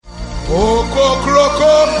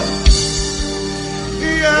kroko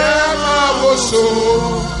Yemawoso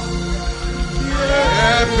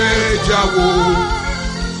Yemejawo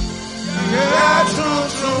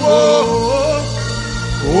Yetutuwo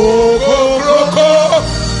Ogokroko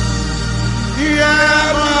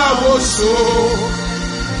Yemawoso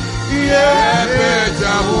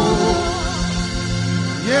Yemejawo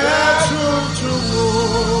Yetutuwo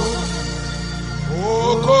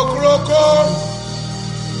Ogokroko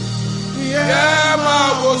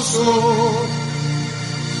Yemawoso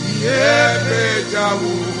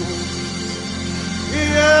Yemejawo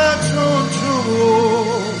Yetutuwo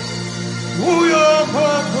Uyo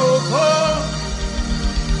Koko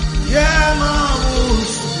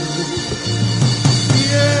Yemawoso.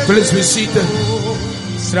 Please be seated.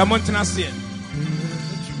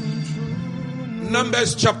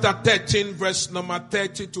 Numbers chapter 13, verse number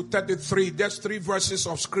 30 to 33. There's 3 verses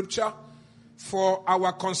of scripture for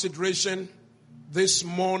our consideration this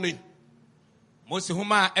morning. Then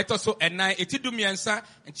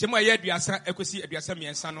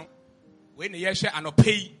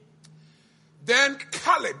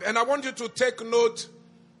Caleb, and I want you to take note,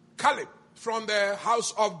 Caleb from the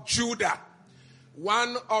house of Judah,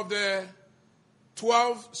 one of the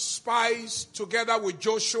 12 spies together with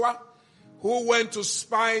Joshua, who went to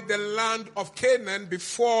spy the land of Canaan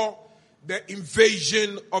before the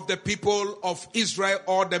invasion of the people of Israel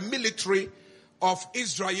or the military of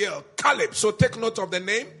Israel. Caleb. So take note of the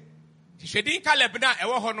name.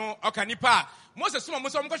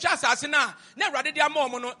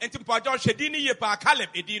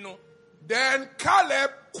 Then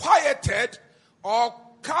Caleb quieted, or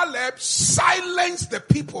Caleb silenced the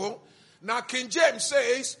people. Now King James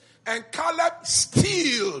says, and Caleb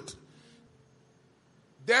stilled.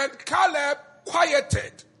 Then Caleb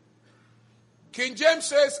quieted. King James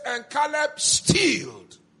says, and Caleb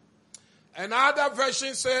stilled. Another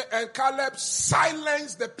version says, and Caleb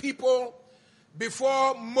silenced the people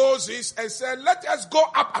before Moses and said, let us go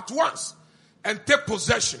up at once and take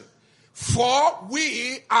possession, for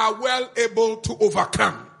we are well able to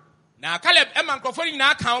overcome. Now Caleb emancrophone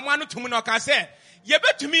na ka o manu tumu no ka say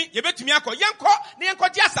yebetumi akọ yenko na yenko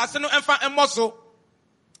di asase no emfa emmoso.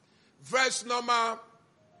 Verse number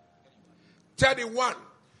 31.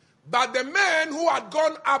 But the men who had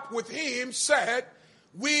gone up with him said,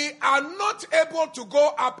 we are not able to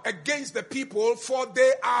go up against the people, for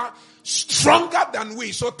they are stronger than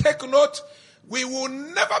we. So take note, we will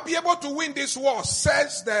never be able to win this war,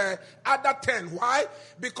 says the other 10. Why?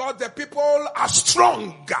 Because the people are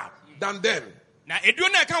stronger than them. Na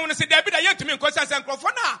eduna ka won se da bi da yentumi nkosa se nkrofo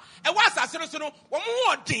na e wa asase no so no wo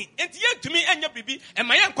mo odin enti yentumi enya bibi e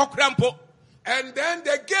ma yen kokora mpo. And then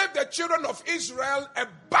they gave the children of Israel a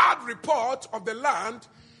bad report of the land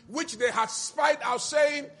which they had spied out,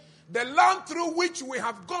 saying, the land through which we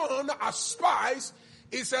have gone as spies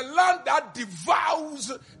is a land that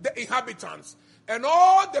devours the inhabitants. And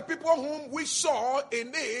all the people whom we saw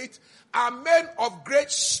in it are men of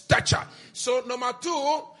great stature. So number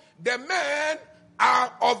 2, the men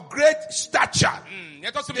are of great stature.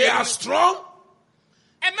 They are strong.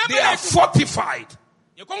 They are fortified.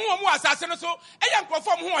 And then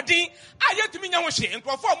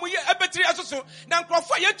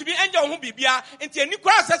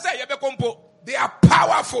they are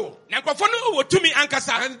powerful. And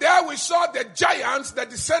there we saw the giants, the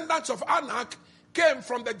descendants of Anak came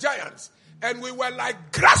from the giants. And we were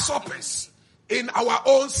like grasshoppers in our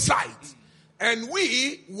own sight. And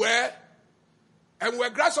we were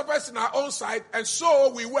grasshoppers in our own sight, and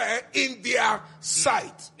so we were in their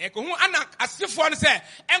sight. I'm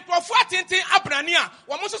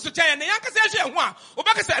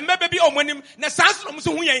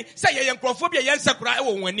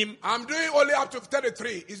doing only up to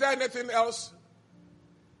 33. Is there anything else?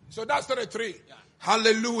 So that's 33. Yeah.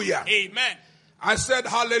 Hallelujah. Amen. I said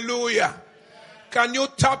hallelujah. Can you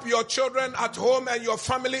tap your children at home and your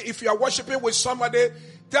family? If you are worshiping with somebody,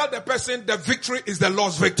 tell the person the victory is the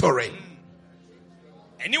Lord's victory.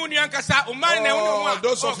 Oh,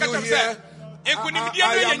 those of you here,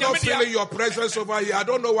 I am not feeling your presence over here. I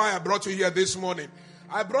don't know why I brought you here this morning.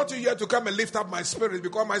 I brought you here to come and lift up my spirit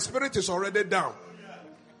because my spirit is already down.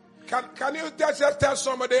 Can you just tell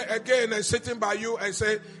somebody again and sitting by you and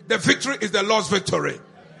say, the victory is the Lord's victory?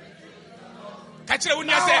 Now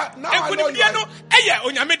I know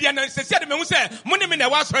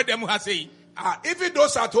even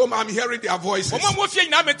those at home, I'm hearing their voices. Give the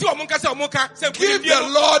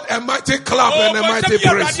Lord a mighty clap and a mighty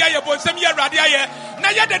praise.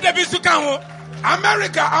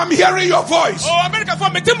 America, I'm hearing your voice. Oh, America for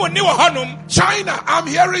metimo ni wo honum. China, I'm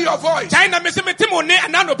hearing your voice. China me se metimo ni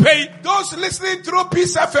anano pay. Those listening through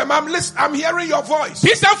Peace FM, I'm hearing your voice.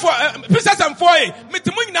 Peace FM for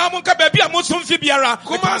metimo nyina mo nka ba bia mo so mfi biara.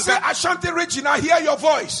 Kumase Ashanti region, I hear your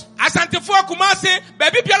voice. Asante for Kumase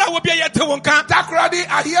ba biara wo bia yete wo nka. Takrady,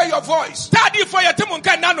 I hear your voice. Tadi for yete mo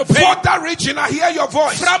nka nano pay. Volta region, I hear your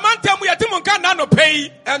voice. Framante mo yete mo nka nano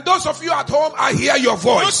pay. And those of you at home, I hear your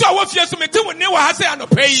voice. Shout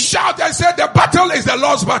and say, the battle is the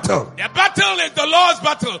Lord's battle. The battle is the Lord's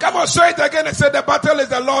battle. Come on, say it again and say, the battle is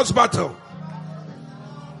the Lord's battle.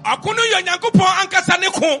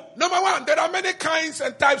 Number one, there are many kinds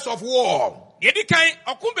and types of war.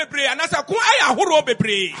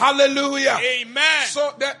 Hallelujah. Amen.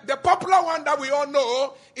 So the popular one that we all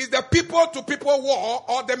know is the people to people war,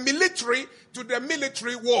 or the military to the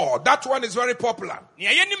military war. That one is very popular.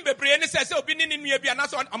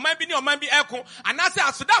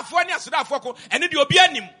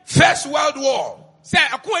 First World War.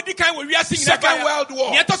 Second World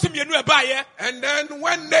War. And then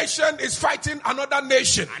when nation is fighting another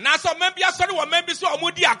nation,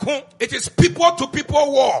 it is people to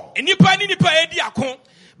people war.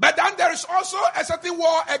 But then there is also a certain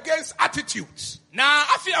war against attitudes.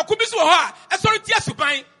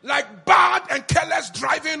 Like bad and careless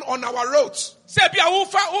driving on our roads. We are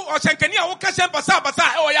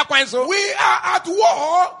at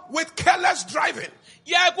war with careless driving.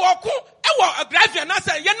 We are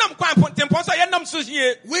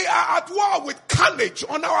at war with carnage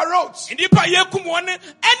on our roads. We are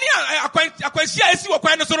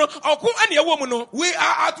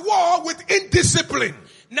at war with indiscipline.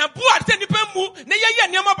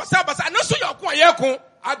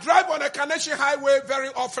 I drive on a Kaneshie highway very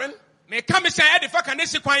often.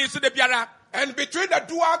 And between the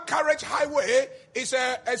dual carriage highway is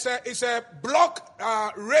a block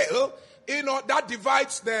rail, that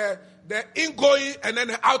divides the ingoing and then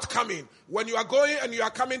the outcoming. When you are going and you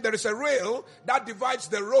are coming, there is a rail that divides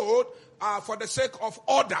the road for the sake of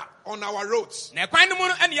order on our roads.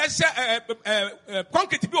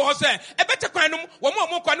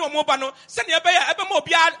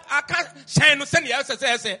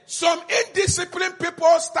 Some indisciplined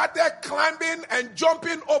people started climbing and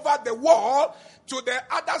jumping over the wall to the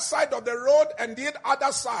other side of the road and the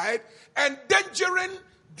other side, endangering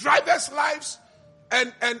drivers' lives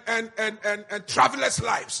and travelers'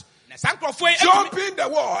 lives. Jumping the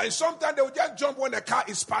wall, and sometimes they will just jump when the car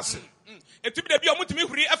is passing. And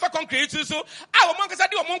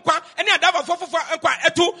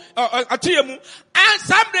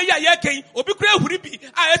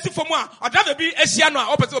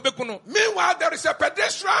meanwhile, there is a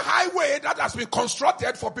pedestrian highway that has been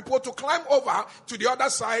constructed for people to climb over to the other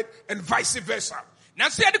side and vice versa.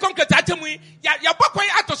 But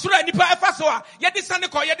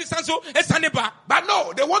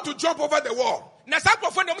no, they want to jump over the wall.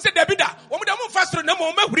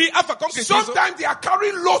 Sometimes they are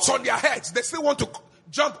carrying loads on their heads. They still want to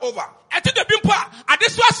jump over.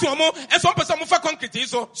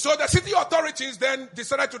 So the city authorities then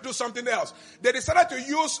decided to do something else. They decided to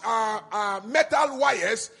use metal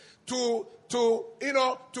wires to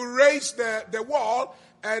raise the wall,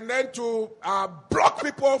 and then to block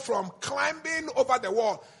people from climbing over the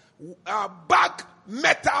wall. Back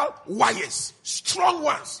metal wires, strong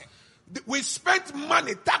ones. We spent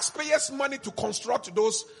money, taxpayers' money, to construct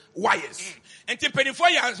those wires. Over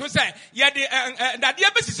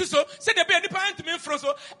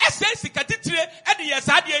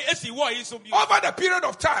the period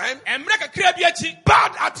of time,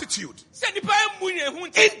 bad attitude,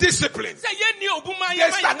 indiscipline,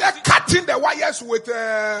 they started cutting the wires with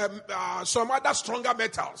some other stronger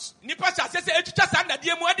metals.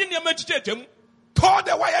 Tore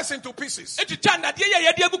the wires into pieces. And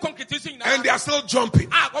they are still jumping.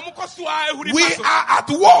 We are at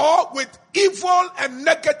war with evil and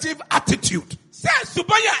negative attitude.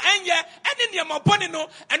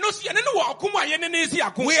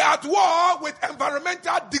 We are at war with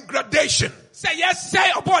environmental degradation.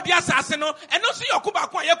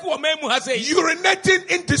 Urinating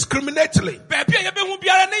indiscriminately.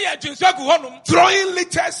 Throwing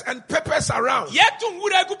litters and peppers around.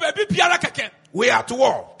 We are at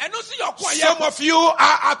war. Some of you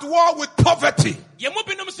are at war with poverty.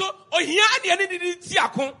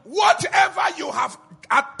 Whatever you have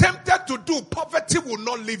attempted to do, poverty will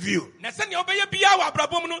not leave you.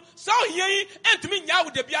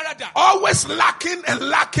 Always lacking and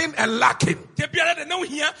lacking and lacking.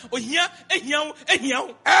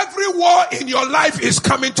 Every war in your life is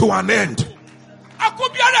coming to an end.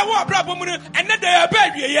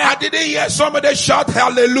 I didn't hear somebody shout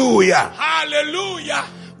hallelujah. Hallelujah.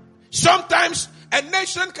 Sometimes a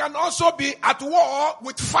nation can also be at war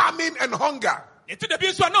with famine and hunger.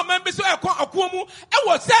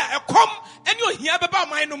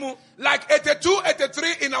 Like 82,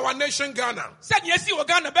 83 in our nation, Ghana.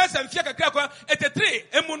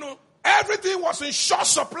 Everything was in short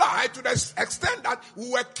supply to the extent that we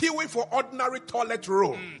were queuing for ordinary toilet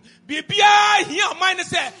roll.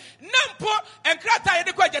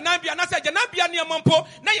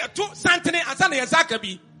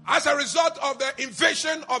 As a result of the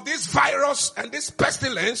invasion of this virus and this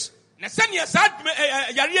pestilence,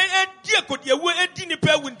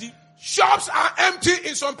 shops are empty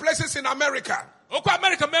in some places in America.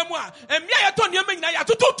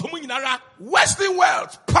 Western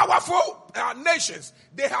world, powerful nations,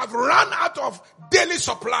 they have run out of daily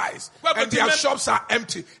supplies and their shops are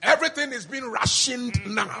empty. Everything is being rationed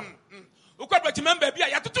now.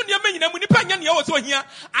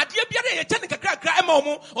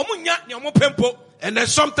 And then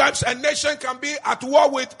sometimes a nation can be at war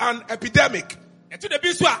with an epidemic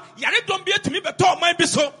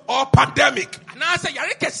or pandemic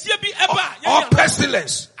or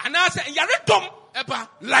pestilence,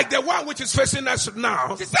 like the one which is facing us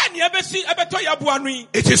now.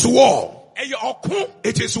 It is war.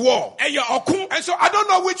 It is war. And so I don't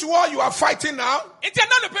know which war you are fighting now,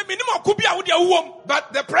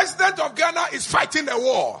 but the president of Ghana is fighting a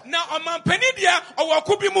war.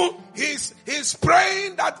 He's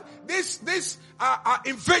praying that this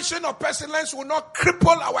invasion of pestilence will not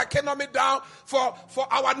cripple our economy down for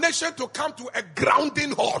our nation to come to a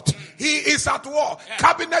grounding halt. He is at war.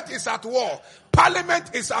 Cabinet is at war.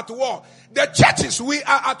 Parliament is at war. The churches, we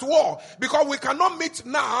are at war because we cannot meet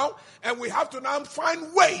now and we have to now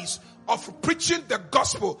find ways of preaching the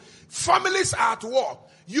gospel. Families are at war.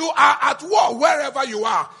 You are at war wherever you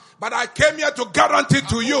are. But I came here to guarantee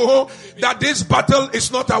to you that this battle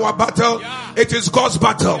is not our battle. It is God's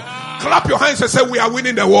battle. Clap your hands and say, we are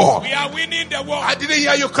winning the war. We are winning the war. I didn't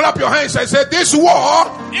hear you clap your hands and say, this war,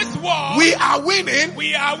 we are winning.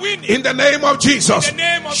 We are winning. In the name of Jesus. In the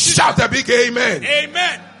name of Jesus. Shout a big amen.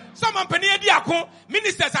 Amen. Some company ediako,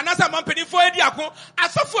 ministers and other company for ediako,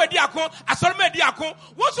 asofo ediako, asorma ediako,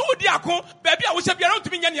 wonso ediako, baby I wish be around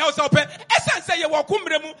to me nyane house open. Essence say ye wo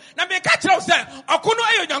kumremu, na me ka kire wo say, okono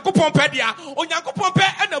ayo nyankopon pe dia, onyankopon pe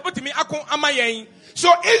e na obotimi ako amayen.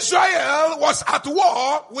 So Israel was at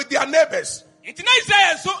war with their neighbors. God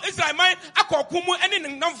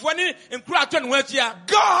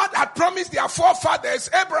had promised their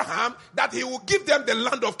forefathers, Abraham, that he will give them the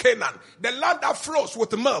land of Canaan, the land that flows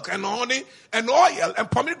with milk and honey and oil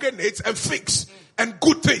and pomegranates and figs and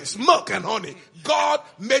good things, milk and honey. God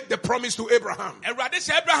made the promise to Abraham.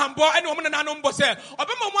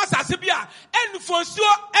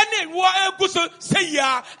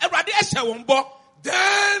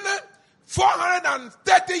 Then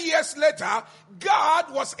 430 years later,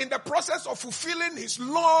 God was in the process of fulfilling his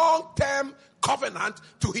long-term covenant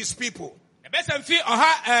to his people.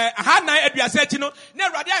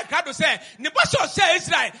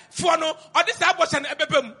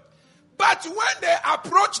 But when they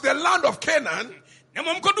approached the land of Canaan, they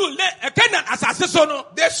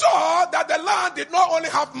saw that the land did not only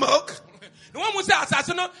have milk,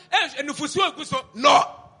 no,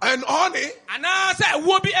 and honey,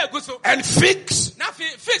 and figs, and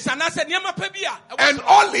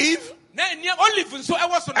olive,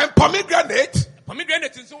 and pomegranate,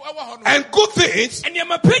 and good things.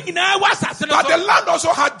 But the land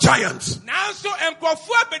also had giants.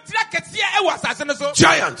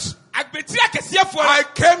 Giants. I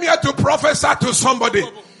came here to prophesy to somebody.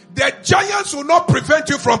 The giants will not prevent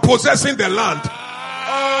you from possessing the land.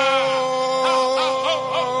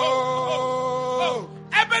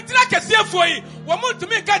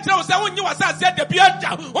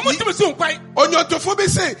 Onyotofobi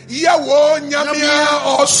say, "Yawo nyamia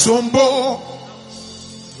osumbo."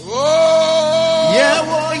 Oh,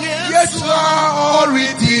 yawo Yeshua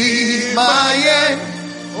already mayen.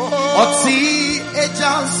 Oti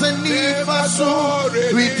ejanseni faso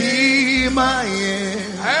redeem mayen.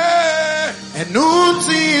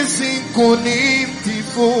 Enunti sinkunim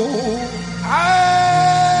tifo.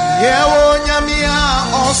 Yawo nyamia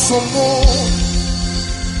osumbo.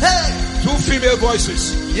 Hey, two female voices.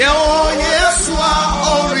 Yawo Yeshua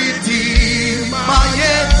already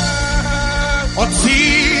mayen. Oti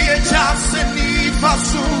ejaseni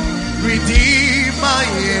faso redeem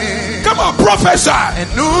mayen. Come on, prophesy.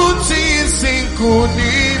 Enunti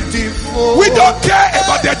sinkunim tifo. We don't care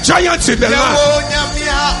about the giants in the land.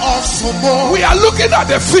 We are looking at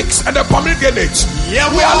the figs and the pomegranates. We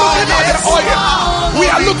are looking at the oil. We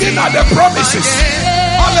are looking at the promises.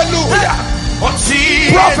 Hallelujah.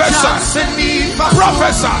 Prophesy. Prophesy.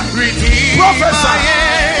 Prophesy.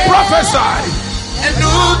 Prophesy.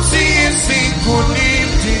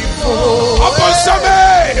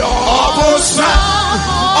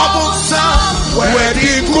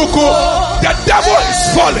 The devil is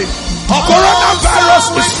falling. Coronavirus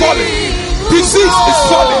is falling. Disease is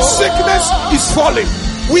falling. Sickness is falling.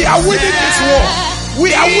 We are winning this war.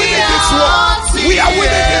 We are winning this war. We are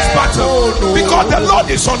winning this battle because the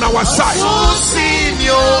Lord is on our side.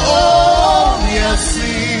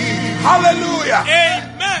 Hallelujah.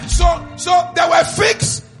 Amen. So there were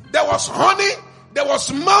figs, there was honey, there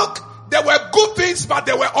was milk, there were good things, but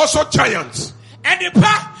there were also giants. And the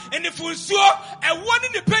path and the funsuo and one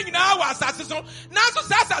in the pain in our assassin. Now so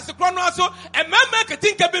sasa also and man make a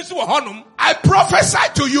think honum. I prophesy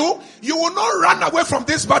to you, you will not run away from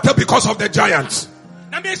this battle because of the giants.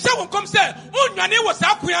 Now me say when come say unyane was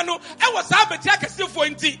akuyano e was abetia kese for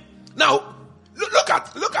nti. Now look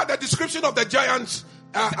at the description of the giants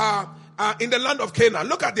in the land of Canaan.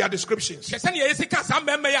 Look at their descriptions. If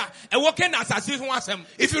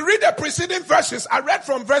you read the preceding verses, I read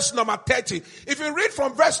from verse number 30. If you read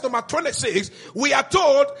from verse number 26, we are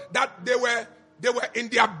told that they were in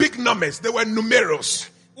their big numbers. They were numerous.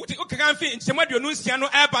 So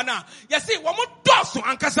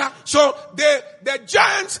the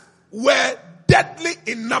giants were deadly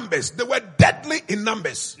in numbers. They were deadly in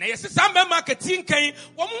numbers.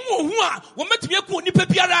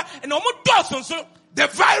 The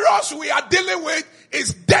virus we are dealing with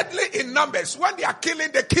is deadly in numbers. When they are killing,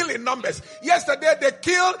 they kill in numbers. Yesterday they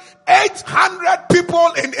killed 800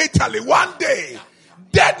 people in Italy one day.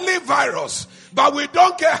 Deadly virus. But we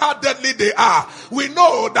don't care how deadly they are. We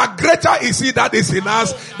know that greater is he that is in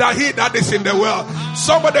us than he that is in the world.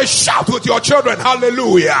 Somebody shout with your children,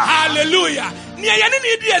 hallelujah. Hallelujah.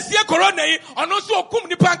 Corona on also kum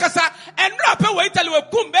nipa nkasa and rap we Italy we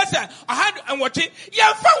kum bese and watch it.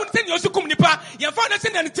 Ya fa won say you kum nipa ya fa na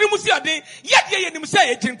say na trimusi aden yet ye nim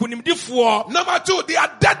say e jinkunim difuo. Number 2, they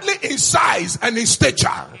are deadly in size and in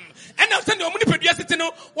stature. And now send your money pedua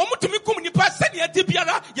sitino wo mutumi kum nipa send ye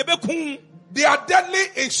biara ye be kum. They are deadly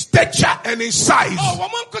in stature and in size.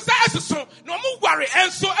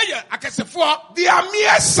 Their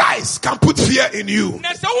mere size can put fear in you.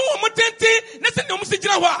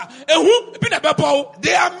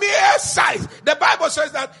 Their mere size. The Bible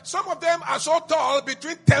says that some of them are so tall,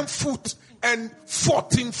 between 10 foot and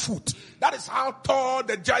 14 foot. That is how tall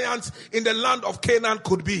the giants in the land of Canaan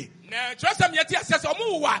could be. They are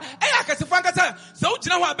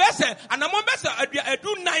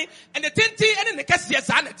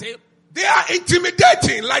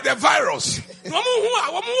intimidating like the virus.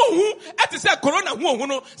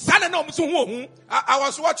 I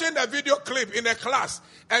was watching a video clip in a class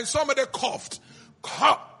and somebody coughed.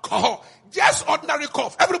 Just ordinary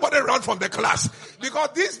cough. Everybody ran from the class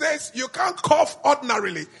because these days you can't cough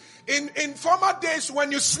ordinarily. In former days,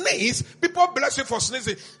 when you sneeze, people bless you for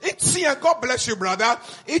sneezing. It's here, God bless you, brother.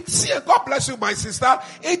 It's here, God bless you, my sister.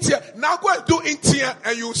 It's here. Now go and do it here,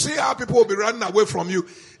 and you see how people will be running away from you.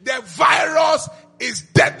 The virus is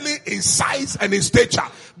deadly in size and in stature,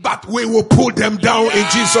 but we will pull them down in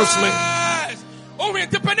Jesus' name. Oh, we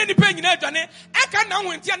independent depending on Johnny. I can't know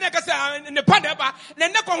when Tiana in the Pandaba,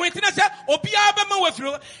 then Nako when Tina said, Opia Bama with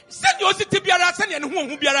you. Send your city Biara, send and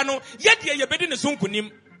whom Biarano, yet you're bedding the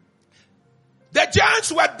Sunkunim. The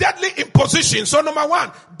giants were deadly in position. So number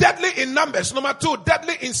 1, deadly in numbers. Number 2,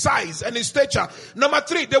 deadly in size and in stature. Number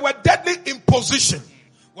 3, they were deadly in position.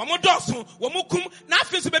 The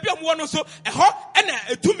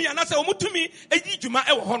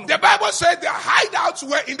Bible says their hideouts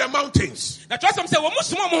were in the mountains.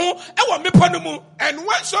 And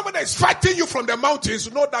when somebody is fighting you from the mountains,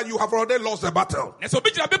 know that you have already lost the battle.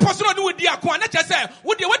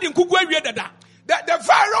 The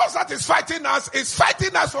virus that is fighting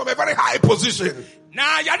us from a very high position.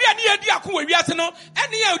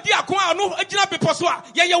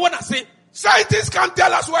 Scientists can't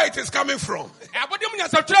tell us where it is coming from. There are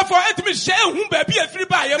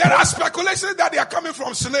speculations that they are coming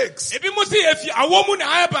from snakes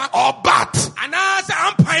or bats.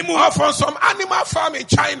 or from some animal farm in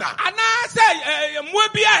China,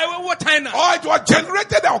 or it was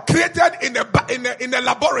generated or created in a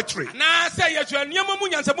laboratory. We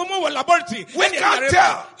can't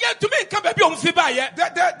tell.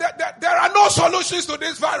 There are no solutions to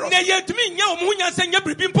this virus.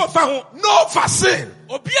 No vaccine.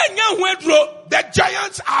 The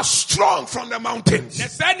giants are strong from the mountains.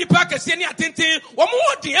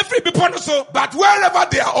 But wherever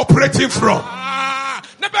they are operating from,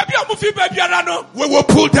 we will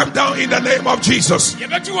pull them down in the name of Jesus.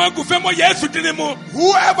 Whoever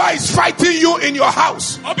is fighting you in your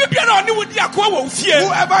house,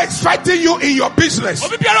 whoever is fighting you in your business,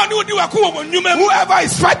 whoever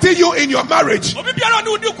is fighting you in your marriage,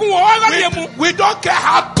 we don't care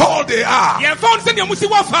how tall they are.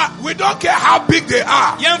 We don't care how big they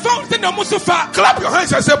are. Clap your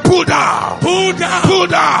hands and say, pull down. Pull down. Pull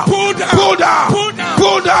down. Pull down. Pull down. Pull down.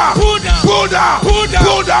 Pull down. Pull down. Pull down. Pull down.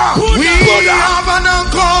 Pull down. We have an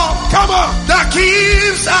uncle. Come on. That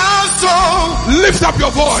keeps our soul. Lift up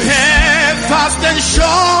your voice. Steadfast and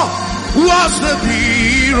sure was the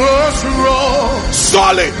hero's roll.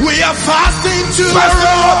 Solid. We are fasting to the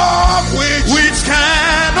rock which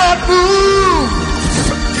cannot move.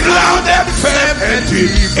 Grounded firm and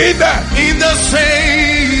deep in the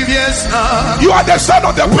Savior's arms. You are the son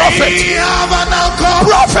of the prophet. We have an uncle.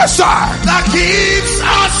 Prophesy that keeps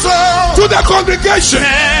our soul to the congregation.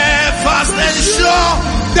 Fast and sure.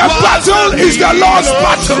 The battle is the Lord's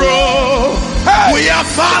battle. Hey. We are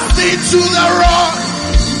fasting to the rock.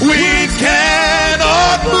 We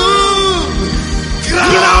cannot move.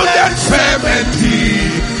 Grounded firm and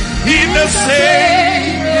deep in the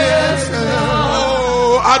Savior's arms.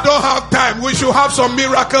 I don't have time. We should have some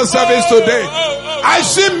miracle service today. I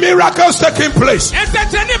see miracles taking place. You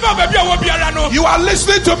are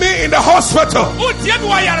listening to me in the hospital.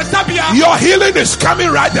 Your healing is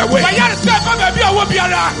coming right away. And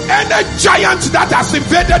the giant that has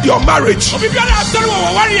invaded your marriage,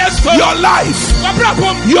 your life,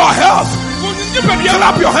 your health,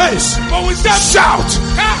 clap your hands, shout,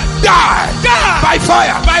 die by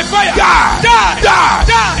fire, die.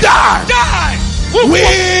 We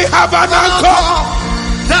have an anchor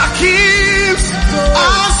that keeps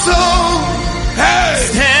our soul. Hey.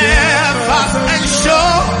 Steadfast and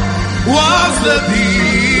sure was the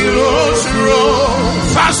hero's roll.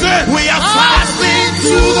 Fasting. We are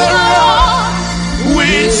fasting to the rock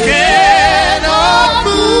which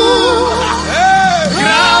cannot move. Hey.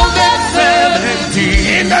 Grounded firm and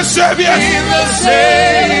deep in the Savior's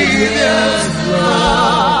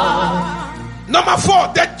blood. Number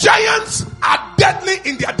 4, the giants are deadly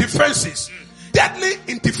in their defenses. Deadly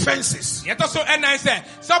in defenses. The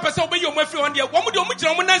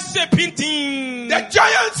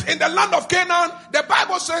giants in the land of Canaan, the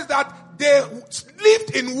Bible says that they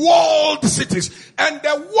lived in walled cities, and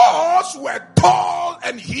the walls were tall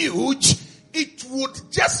and huge. It would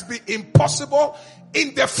just be impossible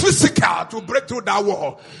in the physical to break through that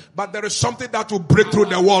wall. But there is something that will break through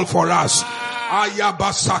the wall for us.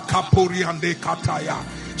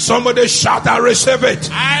 Somebody shout, I receive it.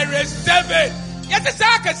 I receive it. Yes,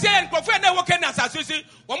 I can say, and Prophet Newoken as I see,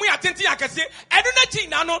 when we are thinking, I can say, I do not think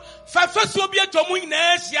now, first will be a Tomu in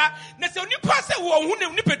Asia. That's the only person who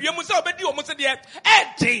Nipedium so be almost there.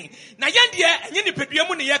 Edding. Nayandia, and Nipedium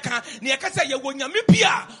Niaka, Niakasa,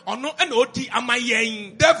 Yawamipia, or no, and Oti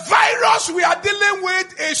Amayan. The virus we are dealing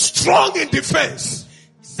with is strong in defense.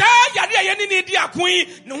 Hey,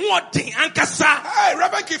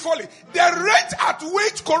 Reverend Kifoli, the rate at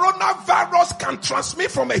which coronavirus can transmit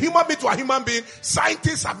from a human being to a human being,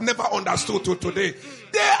 scientists have never understood to today.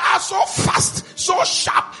 They are so fast, so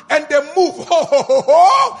sharp, and they move. Ho, ho, ho,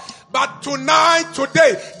 ho. But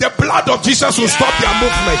today, the blood of Jesus will stop their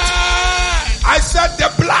movement. I said the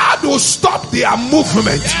blood will stop their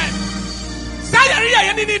movement.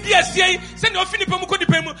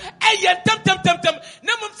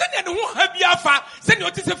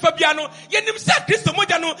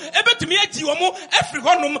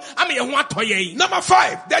 Number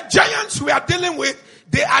 5, the giants we are dealing with,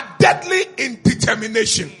 they are deadly in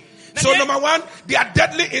determination. So number 1, they are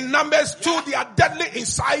deadly in numbers. 2, they are deadly in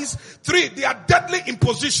size. 3, they are deadly in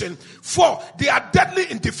position. 4, they are deadly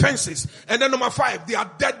in defenses. And then number 5, they are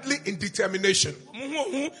deadly in determination. And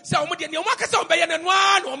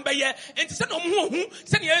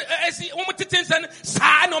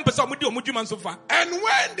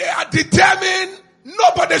when they are determined,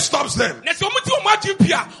 Nobody stops them Na so mo ti o ma tu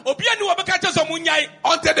pia, obi ani wo beka che so mo nyai.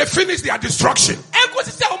 until they finish their destruction. Enko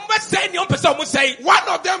se o mo sei ni o pese o mo sei. One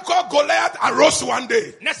of them called Goliath arose one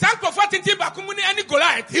day. Na sanko fa tintin ba ko mu ni ani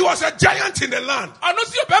Goliath. He was a giant in the land. Ono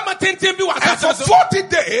si obema tintin bi wa And for asase so. 40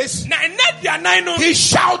 days, Na enadia nan no. he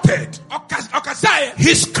shouted, Okasaye.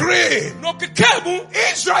 he screamed, No kekemu.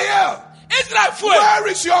 Israel, Israel fu. where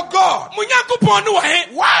is your God? Munyankopon no wa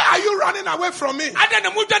he. Why are you running away from me? Ada na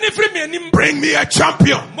mu dwane firi me anim. Bring me a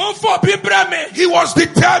champion. Mo fo bi bra me. He was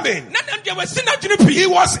determined. Na dem de wasi na dwene pi. He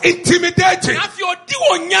was intimidating. Na fi odi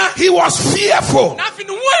wonya. He was fearful. Na fi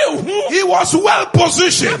no wo ehu. He was well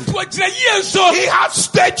positioned. To agyina yie so. He had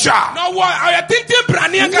stature. Na wo aye tintin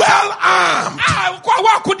brane akasa. Well armed. Kwa wa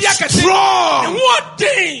akodi akase. Strong. Wo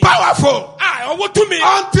din. Powerful. Owo tumi.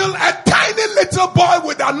 Until a tiny little boy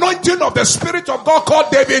with the anointing of the Spirit of God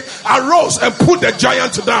called David arose and put the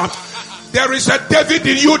giant down. There is a David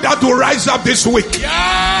in you that will rise up this week.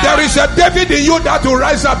 Yeah. There is a David in you that will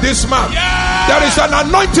rise up this month. Yeah. There is an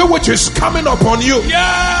anointing which is coming upon you.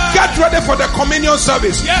 Yeah. Get ready for the communion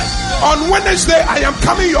service. Yes. On Wednesday, I am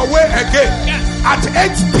coming your way again at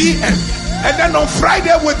 8 p.m. And then on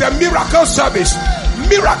Friday with the miracle service,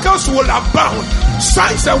 miracles will abound.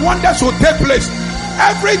 Signs and wonders will take place.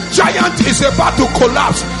 Every giant is about to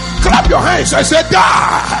collapse. Clap your hands and say,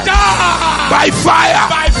 die. Die. By fire.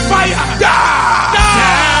 By fire. Die.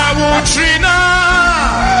 Trina,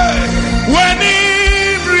 when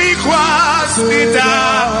it requires me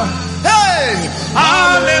down. Hey,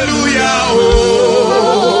 hallelujah.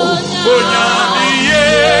 Oh,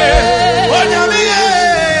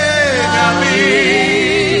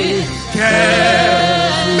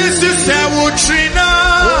 Mrs. Trina,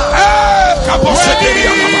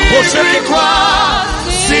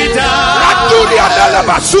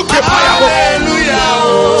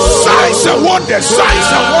 signs and wonders,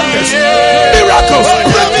 miracles,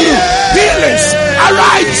 breakthrough, healings,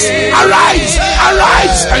 arise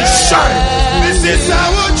and shine. This is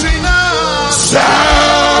our Trina.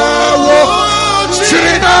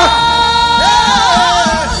 Trina.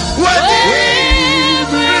 When it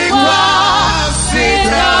requires me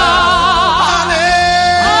down.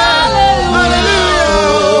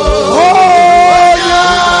 Hallelujah. Oh,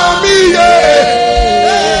 yeah, me,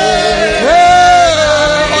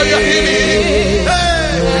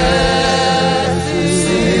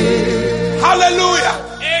 hallelujah.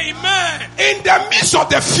 Amen. In the midst of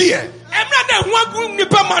the fear,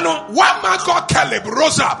 one man called Caleb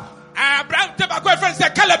rose up.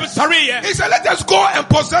 He said, let us go and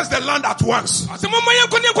possess the land at once. We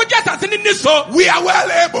are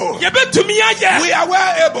well able. We are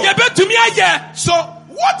well able. So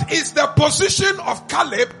what is the position of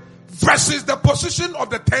Caleb versus the position of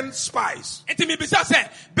the 10 spies?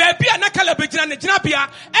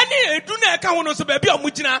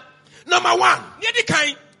 Number one,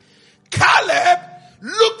 Caleb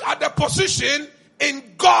looked at the position in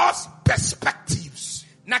God's perspectives.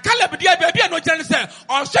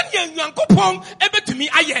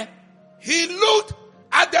 He looked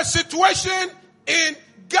at the situation in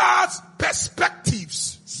God's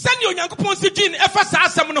perspectives. When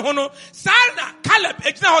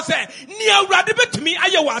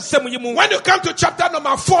you come to chapter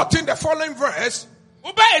number 14, the following verse,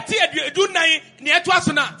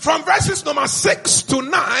 from verses number 6 to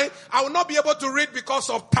 9, I will not be able to read because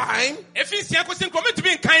of time. If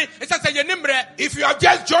you have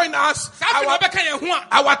just joined us,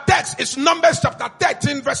 our text is Numbers chapter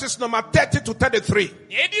 13, verses number 30 to 33.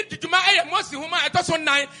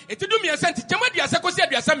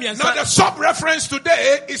 Now the sub-reference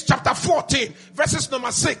today is chapter 14, verses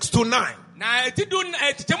number 6 to 9. And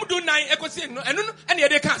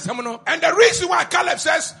the reason why Caleb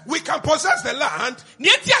says we can possess the land,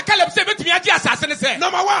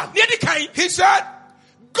 number one, he said,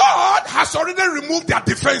 God has already removed their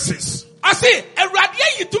defenses. Now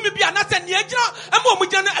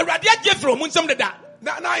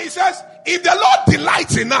he says, if the Lord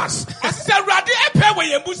delights in us,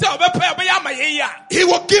 He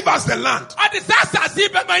will give us the land.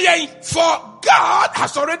 For God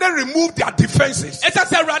has already removed their defenses. He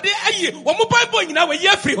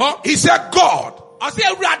said, God. I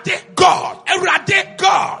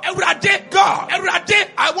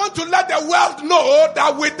want to let the world know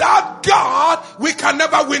that without God, we can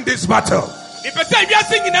never win this battle.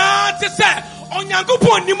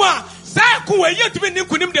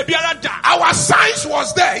 Our science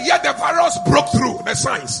was there, yet the virus broke through the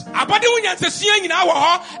science.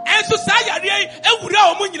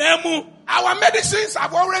 Our medicines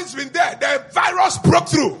have always been there, the virus broke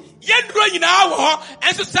through.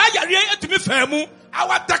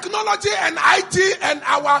 Our technology and IT and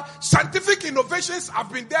our scientific innovations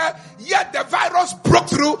have been there, yet the virus broke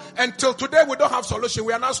through. Until today, we don't have solution.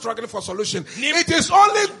 We are now struggling for solution. It is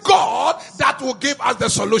only God that will give us the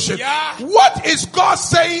solution. Yeah. What is God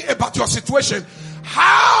saying about your situation?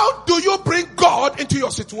 How do you bring God into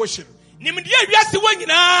your situation? Nimdia wiase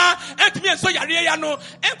wanyina entumi enso yare ya no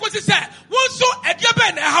enkosi se wonso edia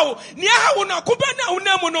be na ha wo ni ha wo na koba na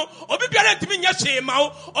unamu no obi biara entumi nya hwe ma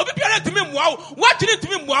wo obi biara entumi mmoa wo watwene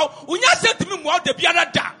entumi mmoa wo unya se entumi mmoa wo de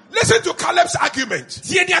biara da. Listen to Caleb's argument.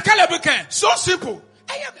 Tie dia Caleb kan So simple.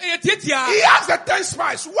 Tietia. He asked the 10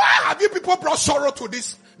 spies, why have you people brought sorrow to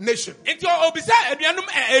this nation? Enti obisa aduanum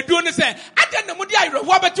eduo ne se ade na mudi ayro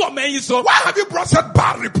wo abeto oman yi so. Why have you brought such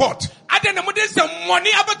bad report? Ade na mudi se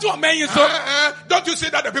money abeto oman yi so. Don't you see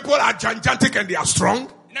that the people are gigantic and they are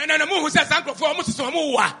strong? Na mu hu se sankrofo omo susu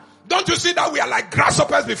omo wa. Don't you see that we are like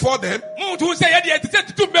grasshoppers before them? Mu hu se ye de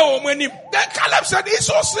tutu be wo mo anim. Then Caleb said, it's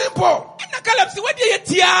so simple. Na Caleb se we de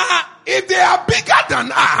tia. If they are bigger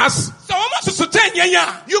than us, So omo susu ten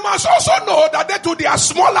yanya. you must also know that they are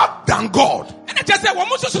smaller than God. Na je se wo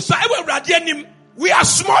mo susu so e we Awurade anim. We are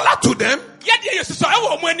smaller to them. Ye de ye susu e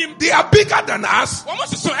wo mo anim. They are bigger than us. Wo mo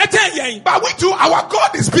susu e ten yan. But we too, our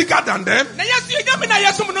God is bigger than them. Na yesu yanyame na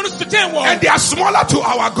yesu mo no susu ten wo. And they are smaller to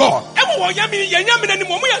our God. E wo yanyame yanyame na ni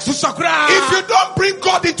mo ye susu kra. If you don't bring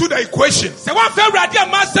God into the equation, Se wa fa Awurade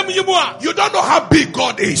amasem yi mu a. you don't know how big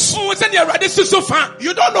God is. Wo se ne Awurade susu fa.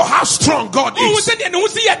 You don't know how strong God Wo is. se ne no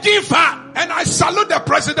si ye din fa. And I salute the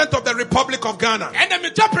President of the Republic of Ghana. And the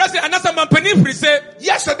top president anasa mampani free say.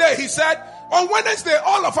 Yesterday he said, on Wednesday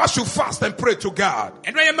all of us should fast and pray to God.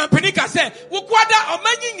 And when mampani ka say, wo kwada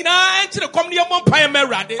omanyi nyina entire kom ne mo mpan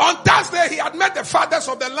Awurade. On Thursday he had met the fathers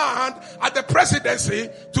of the land at the presidency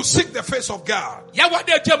to seek the face of God. Ya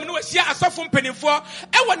wada jam no ahia asofo mpanimfo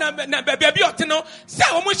e wo na baba bi ote no say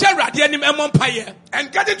wo mo hia Awurade anim e mo mpaye. And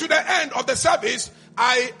getting to the end of the service,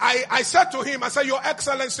 I said to him, I said, Your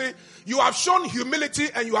Excellency, you have shown humility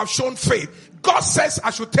and you have shown faith. God says I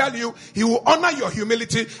should tell you, He will honor your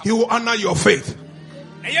humility, He will honor your faith.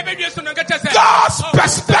 God's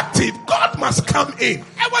perspective, God must come in.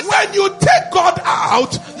 When you take God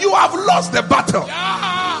out, you have lost the battle.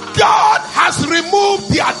 God has removed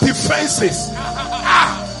their defenses.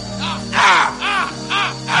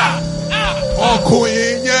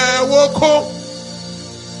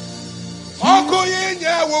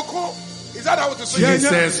 Is that how to say it?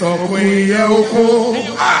 Jesus,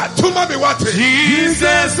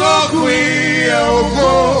 Jesus,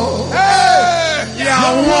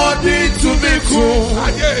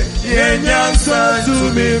 Hey,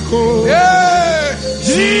 to be cool.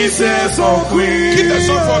 Jesus, keep the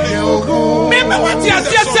song for me. Remember what you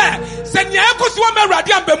said. Send Yakos woman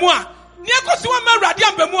radiant bemua. Niakos woman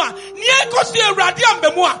radiant bemua. Niakos radiant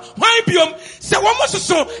bemua. Why biom? Se womoso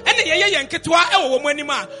so. And the Yayan Ketua, oh,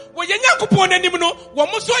 womanima. When Yankupon animal,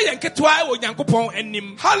 Womoso Yanketua, or Yankupon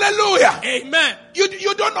enim. Hallelujah. Amen.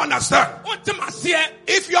 You don't understand. What to Marcia?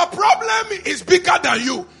 If your problem is bigger than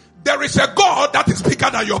you, there is a God that is bigger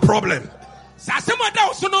than your problem. Sasama da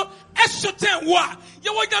osono esoten wa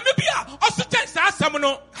ye wo nyame bia osoten sasam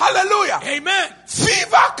no. Hallelujah. Amen.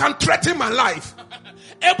 Fever can threaten my life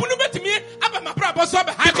Ebunu betimi aba mabrabo so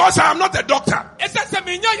be because I am not a doctor esase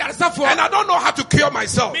me nyo yaresafo and I don't know how to cure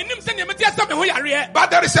myself. menim se ne meti asam ho yare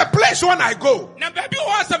But there is a place when I go, na baby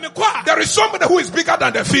wo asam ko a there is somebody who is bigger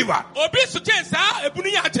than the fever. obi soten sa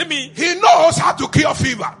ebunu ya atemi He knows how to cure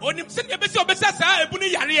fever. onim se ne besi obesa sa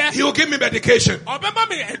ebunu yare He will give me medication. obema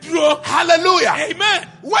me eduro. Hallelujah. Amen.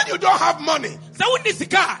 When you don't have money, Sa woni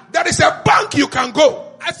sika there is a bank you can go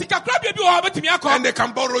asika kra bia bi wo betimi and akọ they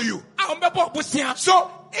can borrow you. a ombebo bosia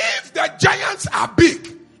So if the giants are big,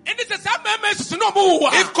 eni se sa meme susu no mo wo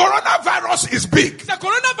if coronavirus is big, the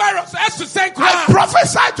coronavirus esu sen I kra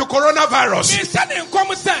prophesy to coronavirus. me se ne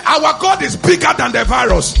nkom se Our God is bigger than the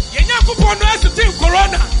virus. Yenyankopon no esu ten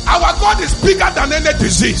corona Our God is bigger than any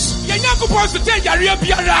disease. Yenyankopon su ten yare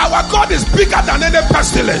biara Our God is bigger than any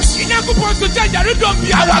pestilence. Yenyankopon su ten yare dom Our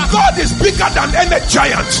biara God is bigger than any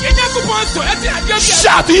giant. Yenyankopon su eti ade biara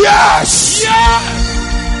Shout yes. yes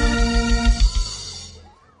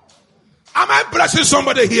Am I blessing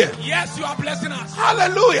somebody here? yes you are blessing us.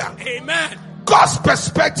 Hallelujah. Amen. God's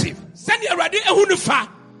perspective. Send your ready ehunu fa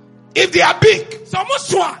If they are big, so mo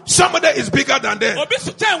so a somebody is bigger than them. obi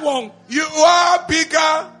su ten won You are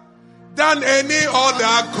bigger than any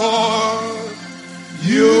other God.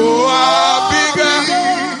 You are bigger.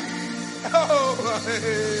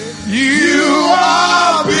 You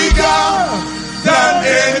are bigger than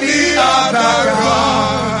any other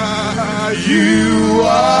God. You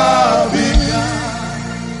are bigger.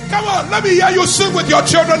 Come on, let Let me hear you sing with your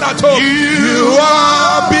children at home. You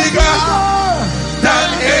are bigger than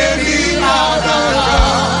any other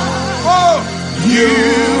God. Oh, You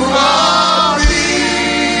are big.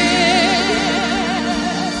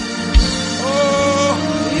 oh,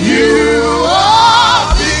 You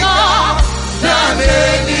are bigger than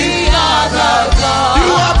any other God.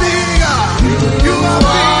 You are bigger. You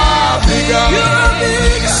are bigger. You are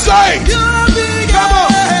bigger. say it. You are bigger. Come on,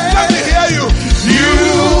 let me hear you. You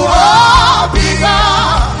are bigger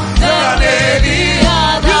than any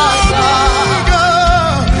other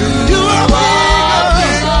God. You are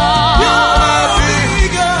bigger. You are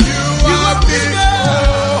bigger. You are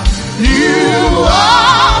bigger. You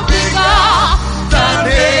are bigger than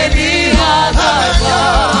any other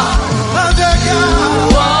God.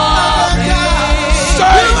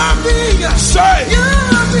 Say it. Say it.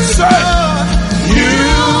 Say it. You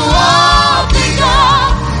are bigger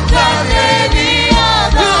than any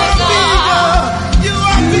other God. You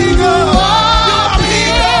are bigger. You are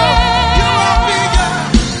bigger. You are bigger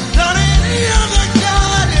than any other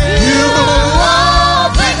God. You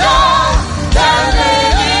are bigger than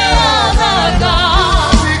any other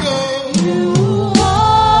God. You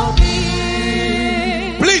are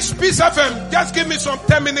big. Please, Peace FM, just give me some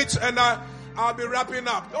 10 minutes and I'll be wrapping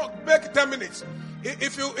up. Oh, make 10 minutes.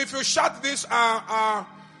 If you shut this,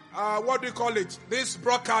 what do you call it? This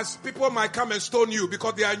broadcast, people might come and stone you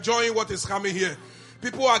because they are enjoying what is coming here.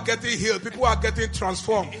 People are getting healed. People are getting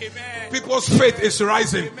transformed. Amen. People's faith is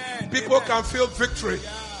rising. Amen. People can feel victory.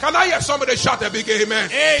 Can I hear somebody shout a big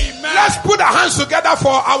amen? Amen. Let's put our hands together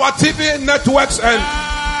for our TV networks and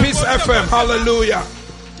Peace FM. Hallelujah.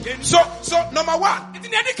 So number one,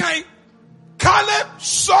 Caleb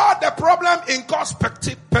saw the problem in God's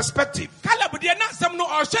perspective.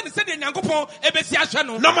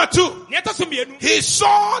 Number two, he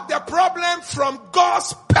saw the problem from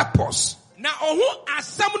God's purpose.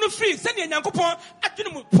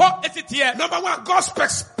 Number one, God's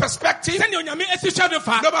perspective.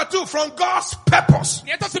 Number two, from God's purpose.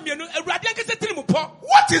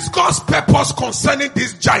 What is God's purpose concerning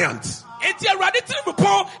these giants?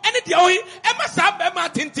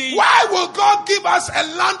 Why will God give us a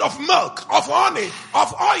land of milk, of honey,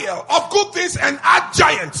 of oil, of good things and add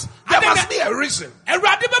giants? There must be a reason. And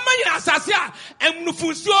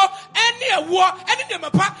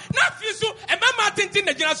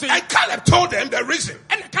Caleb told them the reason.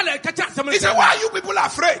 He said, why are you people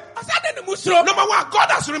afraid? Number one,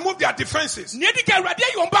 God has removed their defenses. Number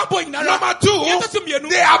two,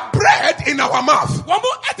 they are bread in our mouth. They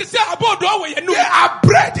are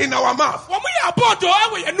bread in our mouth.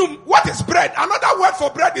 What is bread? Another word for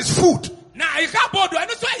bread is food. They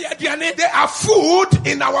are food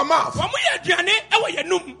in our mouth. What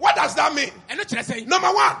does that mean? Number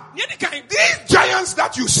one, these giants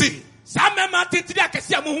that you see,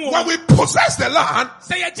 when we possess the land,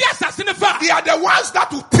 they are the ones that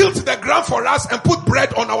will tilt the ground for us and put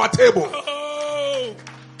bread on our table.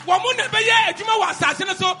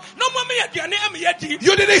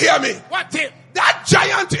 You didn't hear me. That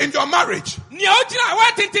giant in your marriage, in your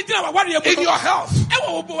health,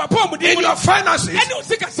 in your finances, is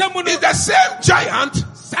the same giant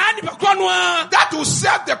that will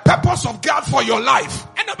serve the purpose of God for your life.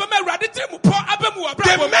 They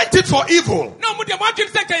meant it for evil, but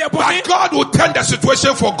God will turn the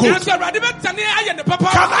situation for good. Can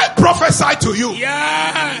I prophesy to you?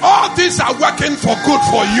 All things are working for good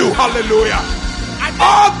for you. Hallelujah.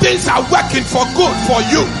 All things are working for good for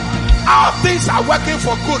you. All things are working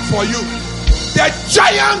for good for you. The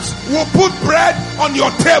giants will put bread on your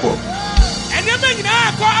table.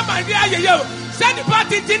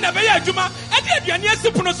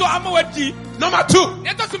 Number two,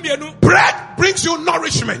 bread brings you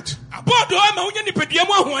nourishment.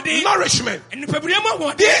 Nourishment.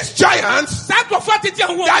 These giants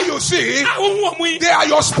that you see, they are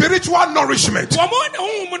your spiritual nourishment. They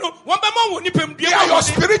are your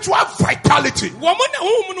spiritual vitality. In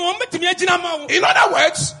other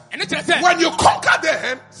words, when you conquer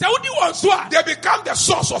them, they become the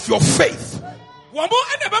source of your faith. The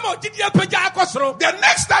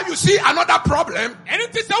next time you see another problem, you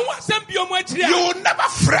will never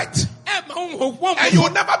fret. And you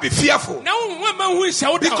will never be fearful.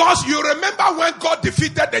 Because you remember when God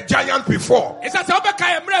defeated the giant before.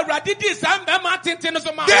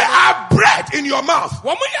 They are bread in your mouth.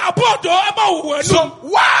 So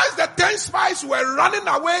whilst the 10 spies were running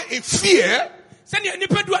away in fear,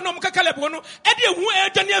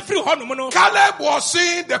 Caleb was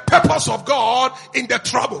seeing the purpose of God in the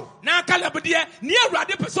trouble. By the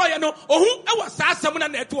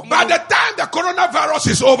time the coronavirus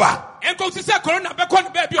is over,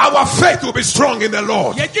 our faith will be strong in the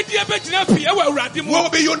Lord. We will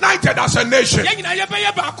be united as a nation.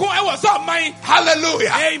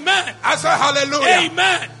 Hallelujah. Amen. I say hallelujah.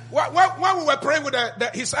 Amen. When we were praying with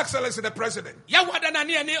His Excellency the President, I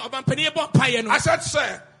said,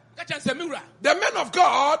 sir, the men of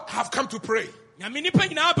God have come to pray. But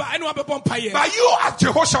you as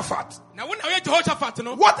Jehoshaphat,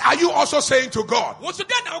 what are you also saying to God? And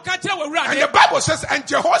the Bible says, and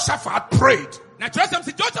Jehoshaphat prayed and said,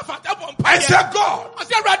 God,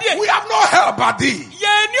 we have no help but thee.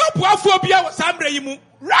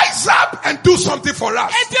 Rise up and do something for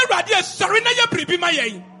us.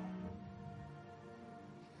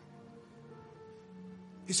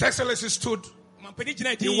 His Excellency stood in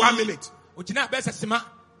 1 minute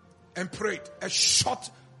and prayed a short,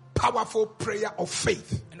 powerful prayer of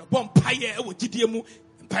faith. And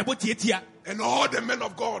all the men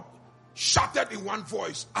of God shouted in one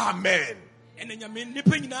voice, Amen. Then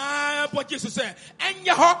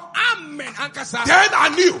I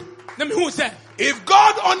knew if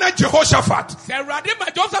God honored Jehoshaphat,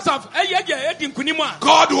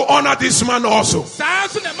 God will honor this man also.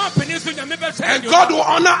 And God will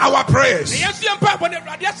honor our prayers.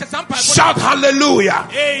 Shout hallelujah.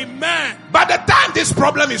 Amen. By the time this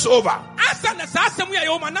problem is over,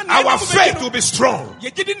 our faith will be strong.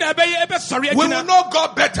 We will know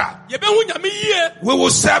God better. We will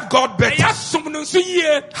serve God better.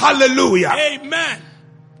 Hallelujah. Amen.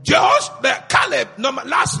 Caleb,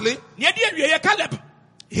 lastly,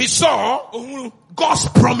 he saw God's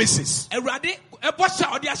promises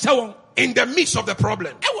in the midst of the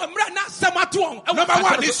problem. Number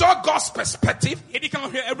one, he saw God's perspective.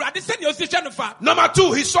 Number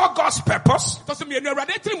two, he saw God's purpose.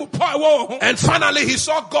 And finally, he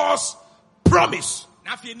saw God's promise.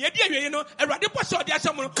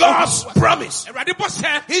 God's promise.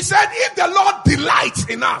 He said, if the Lord delights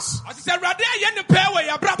in us, the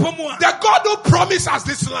God who promised us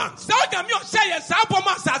this land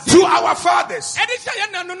to our fathers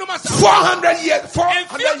 400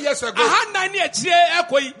 years ago,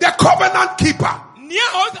 the covenant keeper,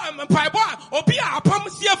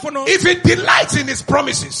 if he delights in his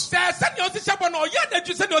promises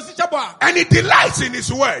and he delights in his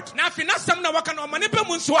word, I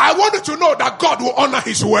want you to know that God will honor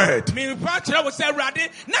his word. He will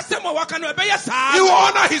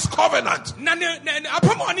honor his covenant.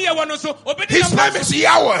 His name is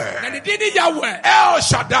Yahweh, El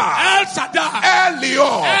Shaddai, El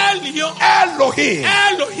Leon, Elohim,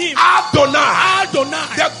 Adonai,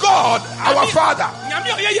 the God, our Father,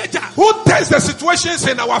 who takes the situations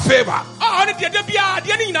in our favor.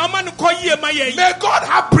 May God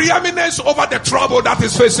have preeminence over the trouble that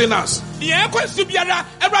is facing us. From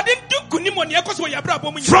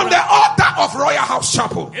the altar of Royal House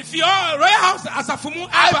Chapel,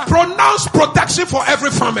 I pronounce protection for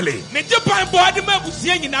every family, for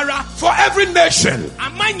every nation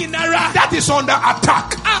that is under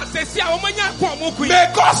attack.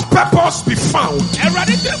 May God's purpose be found.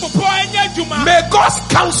 May God's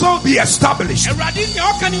counsel be established.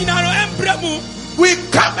 We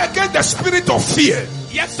come against the spirit of fear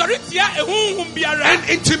and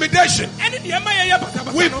intimidation.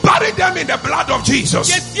 We bury them in the blood of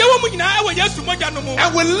Jesus. And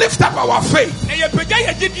we lift up our faith.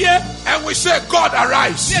 And we say, God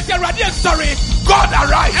arise. God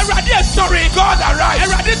arise. God arise.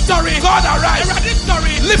 God arise.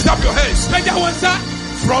 Lift up your hands.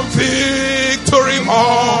 From victory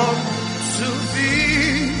on to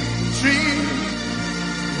victory.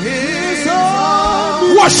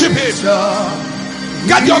 Worship him.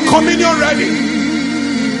 Get your communion ready.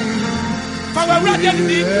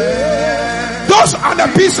 Those are the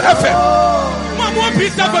Peace FM.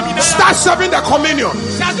 Start serving the communion.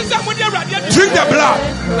 Drink the blood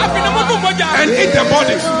and eat the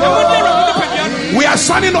body. We are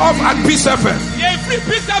signing off at Peace FM.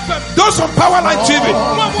 Those on Powerline TV,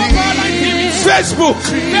 Facebook,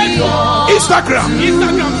 Instagram,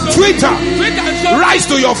 Twitter, rise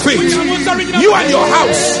to your feet. You and your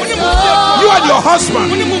house, you and your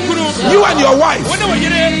husband, you and your wife,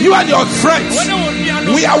 you and your friends.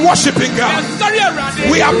 We are worshiping God.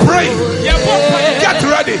 We are praying. Get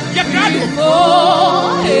ready.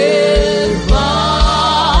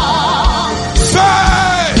 Say,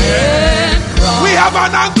 we have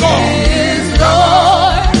an anchor.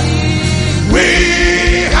 We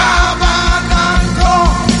have an anchor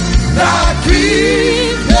that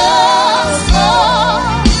keeps us.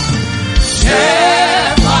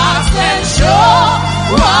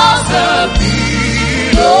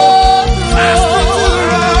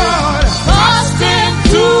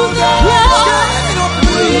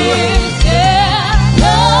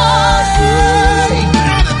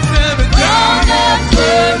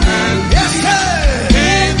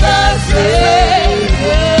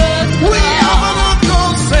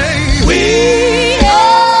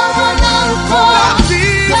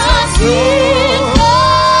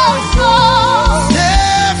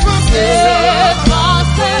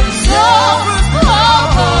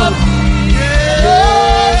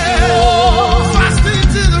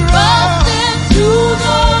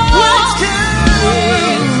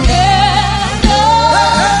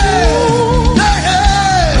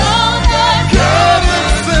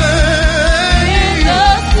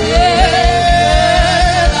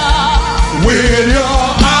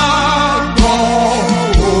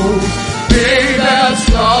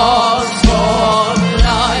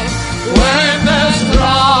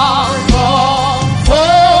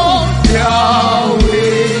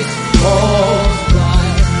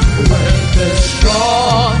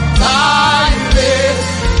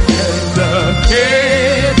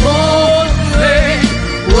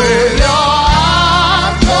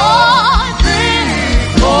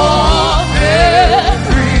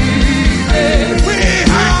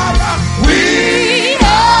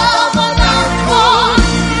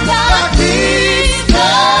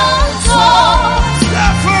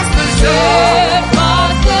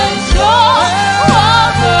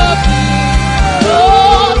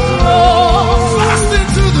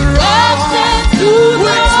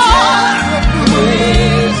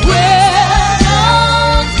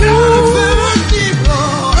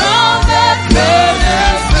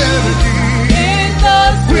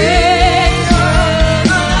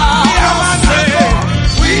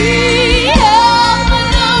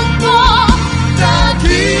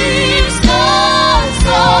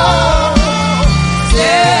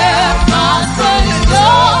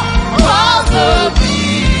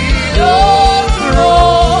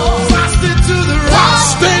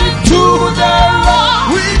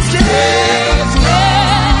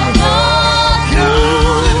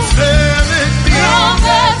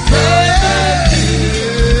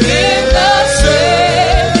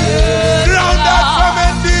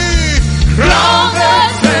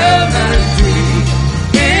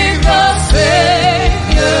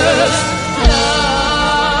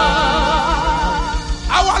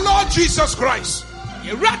 Jesus Christ.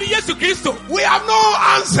 Yɛwurade Yesu Kristo. We have no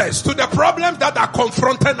answers to the problems that are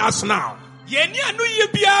confronting us now. Yɛni anu yie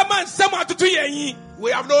biara ma nsɛm atoto yɛn yi.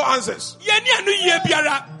 We have no answers. Yɛni anu yie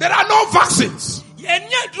biara. There are no vaccines. Yɛni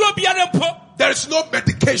aduro biara mpo. There is no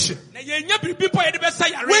medication. Na yɛnya biribi po yɛde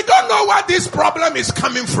bɛsa yare. We don't know where this problem is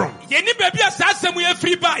coming from. Yɛni baabi a saa asɛm yɛ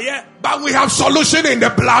firi baayɛ. But we have solution in the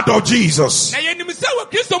blood of Jesus. Na yɛnim sɛ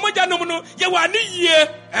wɔ Kristo mogya nom no yɛwɔ anu yie.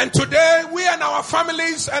 And today we and our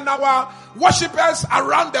families and our worshippers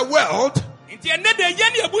around the world, Nti ɛnɛ de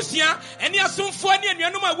yɛni abusua ɛni asomfoɔ ɛni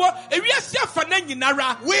anuanom a ɛwɔ ewiase afa na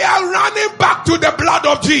nyinara. we are running back to the blood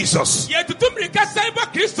of Jesus. Yɛtutu mmirika san ba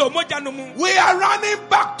Kristo mogya no mu. We are running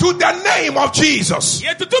back to the name of Jesus.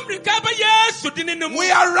 Yɛtutu mmirika ba Yesu dini no mu.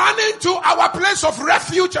 We are running to our place of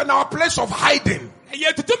refuge and our place of hiding.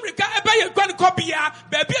 Yɛtutu mmirika ɛbɛ yɛ guan kɔbea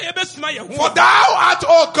baabi a yɛbɛsuma yɛn For ho. thou art,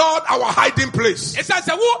 O God, our hiding place. Ɛsan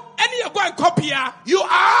sɛ wo ɛne yɛ guan kɔbea. You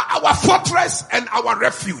are our fortress and our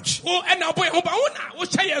refuge. Wo ɛna ɔbɔ yɛn ho ba wo na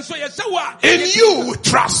wohyɛ yɛn so yɛsɛ wo a. In you we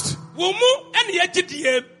trust. Wo mu ɛne yɛgye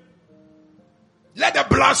die. Let the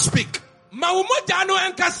blood speak. Ma wo mogya no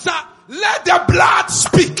ɛnkasa. Let the blood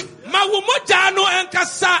speak. Ma wo mogya no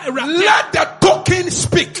ɛnkasa Awurade. Let the token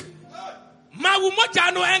speak. Ma wo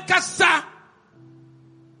mogya no ɛnkasa.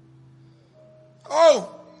 Oh.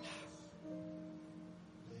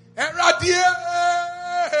 Eradie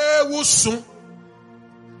wusu.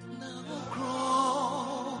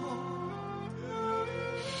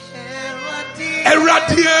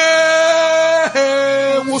 Eradie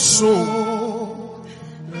wusu.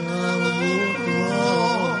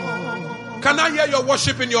 Can I hear your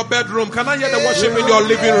worship in your bedroom? Can I hear the worship in your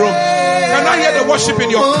living room? Can I hear the worship in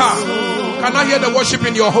your car? Can I hear the worship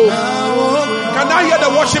in your home? Can I hear the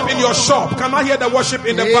worship in your shop? Can I hear the worship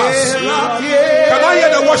in the bus? Can I hear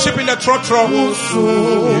the worship in the trotro?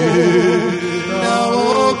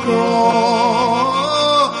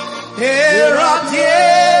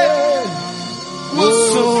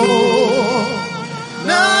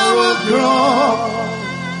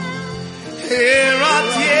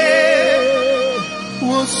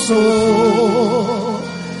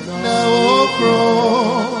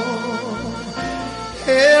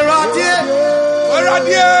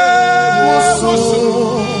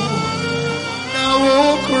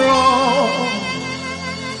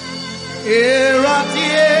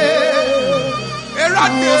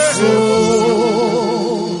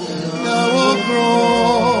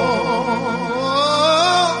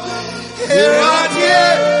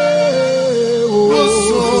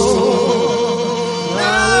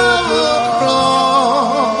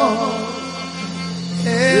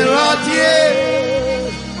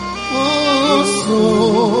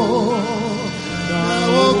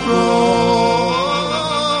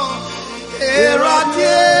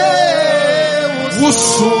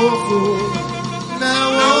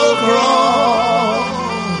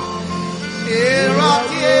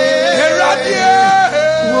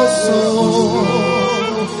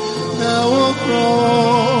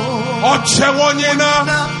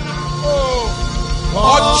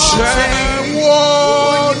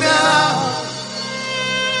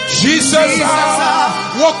 Jesus,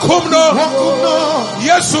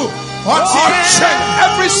 Yesu,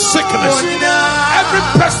 every sickness, every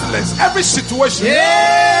pestilence, every situation.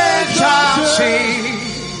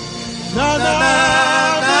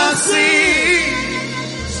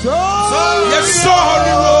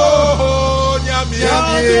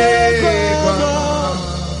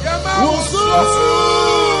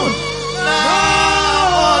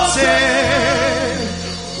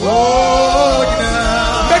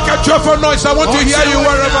 Make a joyful noise. I want to hear you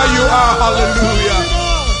wherever you are. Hallelujah.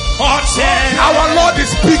 Our Lord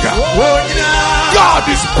is bigger. God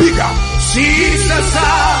is bigger. Jesus.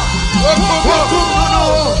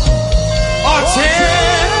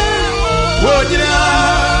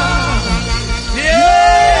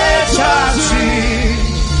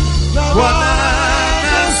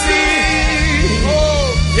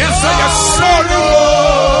 Yes, I am sorry.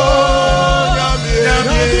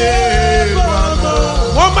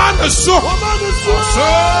 Woman is so.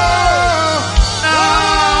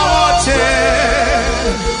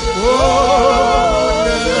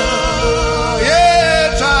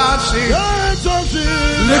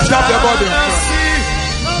 Lift up your body.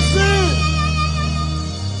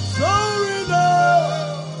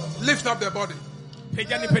 Lift up the body.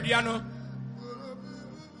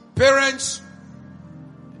 Parents,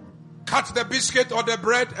 cut the biscuit or the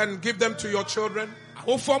bread and give them to your children.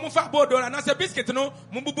 Pray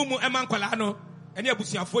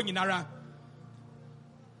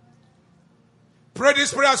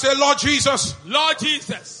this prayer. Say, Lord Jesus. Lord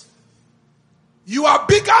Jesus. You are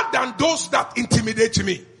bigger than those that intimidate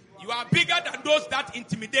me. You are bigger than those that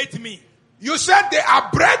intimidate me. You said they are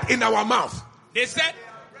bread in our mouth. They said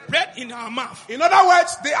bread in our mouth. In other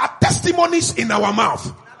words, they are testimonies in our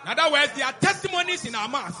mouth. In other words, there are testimonies in our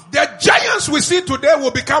mouth. The giants we see today will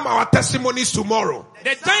become our testimonies tomorrow.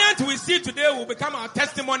 The giant we see today will become our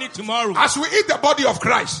testimony tomorrow. As we eat the body of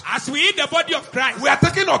Christ, As we eat the body of Christ, we are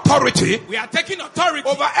taking authority we are taking authority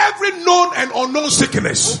over every known and unknown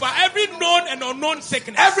sickness, over every known and unknown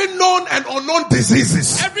sickness, every known and unknown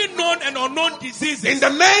diseases. every known and unknown diseases. In the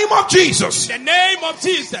name of Jesus. In the name of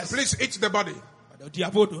Jesus. Please eat the body.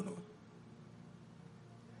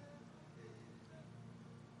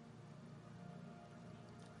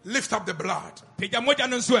 Lift up the blood.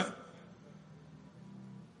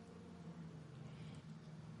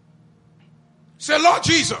 Say, Lord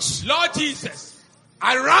Jesus. Lord Jesus.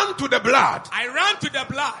 I ran to the blood. I ran to the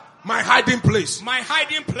blood. My hiding place. My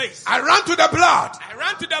hiding place. I ran to the blood. I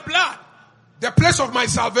ran to the blood. The place of my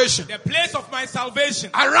salvation. The place of my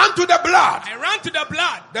salvation. I ran to the blood. I ran to the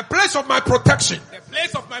blood. The place of my protection. The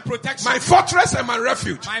place of my protection. My fortress and my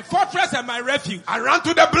refuge. My fortress and my refuge. I ran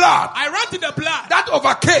to the blood. I ran to the blood. That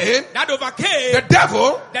overcame The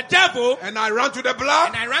devil. And I ran to the blood.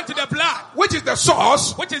 And I ran to the blood. Which is the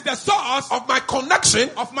source. Which is the source of my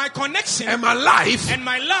connection. Of my connection. And my life. And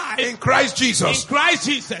my life. In Christ Jesus. In Christ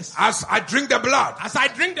Jesus. As I drink the blood. As I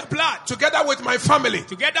drink the blood. Together with my family.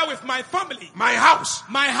 Together with my family. My house.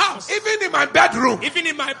 My house. Even in my bedroom. Even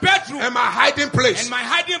in my bedroom. And my hiding place. And my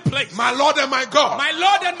hiding place. My Lord and my God. My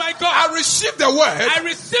Lord and my God. I receive the word. I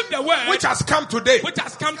receive the word. Which has come today. Which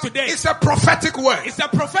has come today. It's a prophetic word. It's a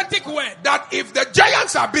prophetic word. That if the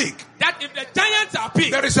giants are big. That if the giants are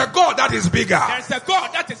big. There is a God that is bigger. There is a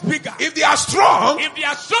God that is bigger. If they are strong. If they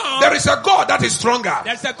are strong. There is a God that is stronger.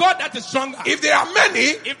 There is a God that is stronger. If there are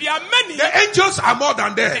many. If there are many. The angels are more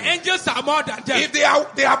than them. The angels are more than them. If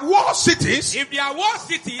they have war cities. If they are war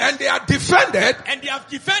cities. And they are defended. And they have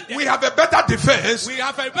defended. We have a better defense. We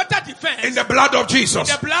have a better defense. In the blood of Jesus.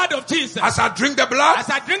 In the blood of Jesus. As I drink the blood. As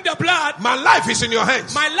I drink the blood. My life is in your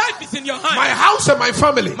hands. My life is in your hands. My house and my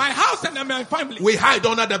family. My house and my family. We hide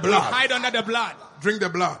under the blood. We hide under the blood. Drink the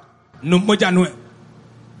blood. No.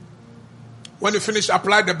 When you finish,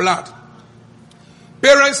 apply the blood.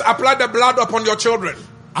 Parents, apply the blood upon your children.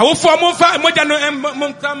 Apply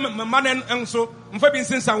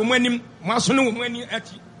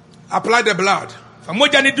the blood.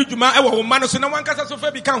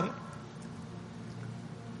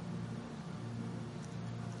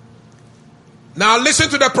 Now listen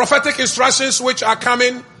to the prophetic instructions which are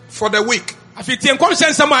coming for the week.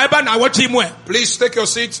 Please take your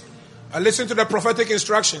seat and listen to the prophetic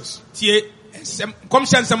instructions. Listen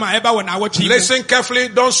carefully.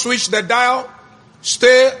 Don't switch the dial.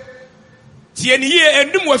 Stay.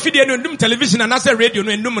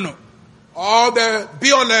 Or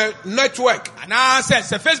be on a network.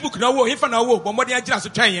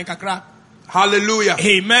 Hallelujah.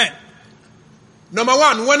 Amen. Number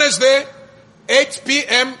one, Wednesday, 8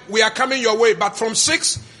 p.m. we are coming your way. But from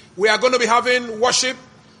 6, we are going to be having worship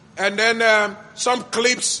and then some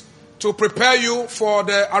clips to prepare you for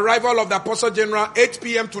the arrival of the Apostle General. 8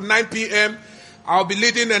 p.m. to 9 p.m. I'll be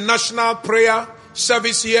leading a national prayer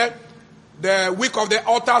service here, the week of the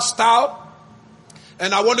altar style.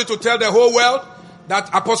 And I wanted to tell the whole world that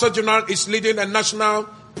Apostle General is leading a national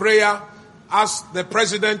prayer as the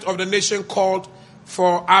president of the nation called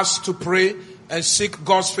for us to pray and seek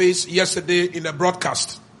God's face yesterday in a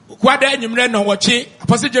broadcast.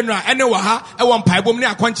 Apostle General ene wa ha e won paibom ne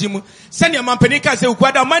akwanchi mu sene mampani ka se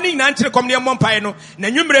ukwada mani na nkyere kom ne mompai no na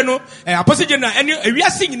nwumre no Apostle General ene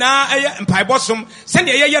awiase nyina eye mpaibosom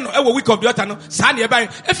sene ye no e wo week of the altar no sa ne e ban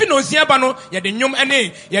efi no nsia ba no ye de nwum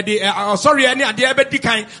ene ye de sorry ene ade e bedi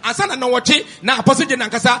kan ansa na woche na Apostle General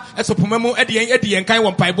nkasa esopomam ede yen kan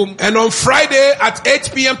won paibom. And on Friday at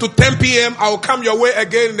 8 p.m. to 10 p.m. I will come your way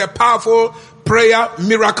again in the powerful prayer,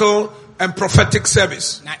 miracle and prophetic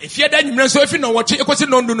service. Na if you da nyumre so if no woche ekosi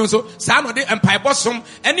no ndu no so sa no de empaibosom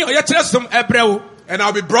ene oye kyerɛsom ebrewo. And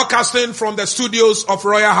I'll be broadcasting from the studios of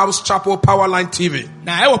Royal House Chapel Powerline TV.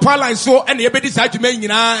 Na e wo Powerline so ene yebedi sa adwuma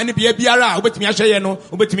nyina ene bia biara obetumi ahwe ye no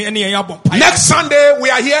obetumi ene yen abon. Next Sunday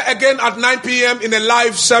we are here again at 9 p.m. in a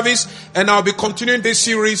live service and I'll be continuing this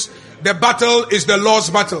series. The battle is the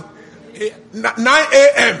Lord's battle. 9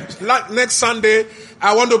 a.m. next Sunday.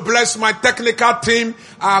 I want to bless my technical team,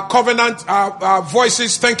 Covenant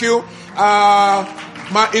Voices. Thank you.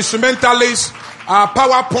 My instrumentalists,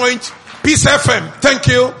 PowerPoint, Peace FM. Thank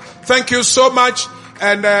you. Thank you so much.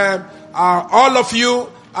 And all of you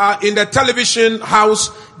in the television house,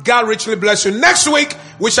 God richly bless you. Next week,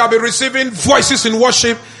 we shall be receiving Voices in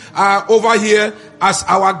Worship over here as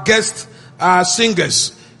our guest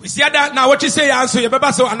singers. We see that now what you say answer your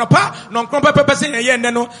baba so anopa non krompa pepe say ye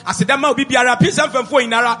nne no asedama obi biara pisa mfemfo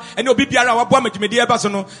inara ene obi biara wabo amedwumedi eba so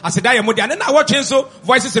no aseda ye modi ane na watch so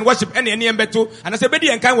voices in worship ene ene embeto and say bedi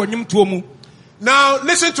enkan wonwum tuo mu. Now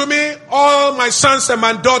listen to me, all my sons and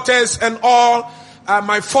my daughters and all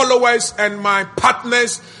my followers and my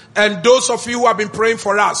partners and those of you who have been praying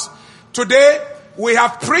for us. Today we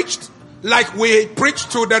have preached like we preach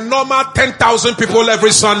to the normal 10,000 people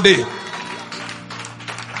every Sunday.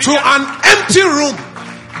 To an empty room.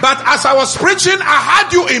 But as I was preaching, I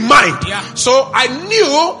had you in mind. Yeah. So I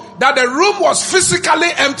knew that the room was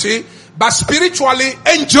physically empty, but spiritually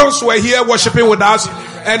angels were here worshiping with us.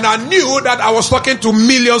 And I knew that I was talking to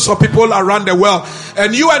millions of people around the world.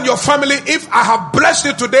 And you and your family, if I have blessed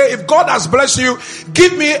you today, if God has blessed you,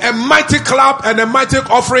 give me a mighty clap and a mighty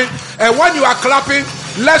offering. And when you are clapping,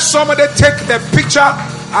 let somebody take the picture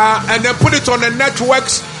and then put it on the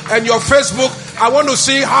networks and your Facebook. I want to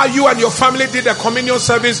see how you and your family did the communion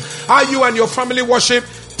service, how you and your family worship.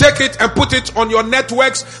 Take it and put it on your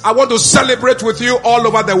networks. I want to celebrate with you all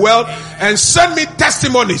over the world and send me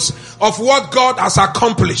testimonies of what God has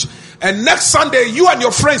accomplished. And next Sunday, you and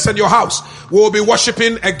your friends and your house will be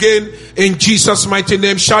worshiping again in Jesus' mighty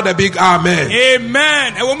name. Shout a big amen.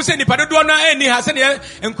 Amen. And when we say the padodo na eni ha se ne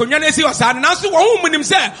enkonya na si wasa na so wo hu munim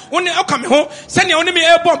se woni okame ho se ne woni me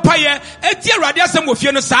ebo mpaye eti awurade asem wo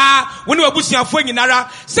fie no saa woni wabusuafo nyinara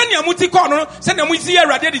se ne amuti kɔ no se ne amuti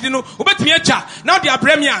awurade didi no obetumi acha na odi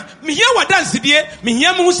abremia me hia wadanse die me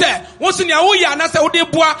hia mu se wo so ne awo ya na se wo de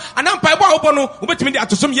boa ana mpaye bo awobɔ no obetumi de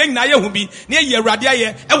atosom ye nyina ye hu bi ne ye awurade aye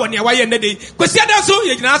e wɔ ne waye ne de kwesi adanso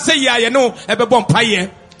ye nyina se ye aye no ebebo mpaye.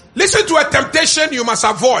 Listen to a temptation you must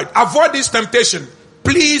avoid. Avoid this temptation.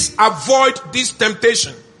 Please avoid this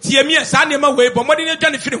temptation. The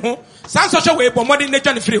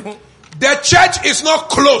church is not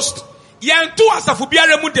closed. You are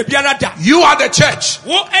the church.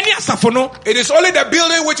 It is only the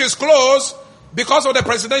building which is closed because of the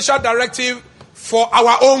presidential directive for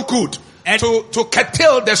our own good, to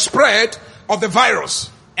curtail the spread of the virus.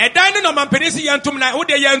 Edai no mampenisi yantum na wo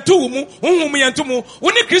de yantu mu honhom yantu mu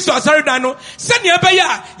woni Kristo asaridan no se ne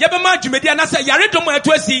ebeya yebema dwumedi anasa yaredom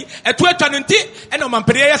eto asi eto etwa no nti e no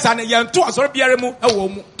mampene yesa ne yantu asori biare mu ewo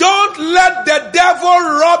mu. Don't let the devil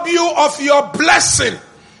rob you of your blessing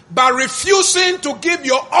by refusing to give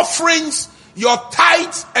your offerings, your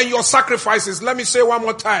tithes and your sacrifices. Let me say one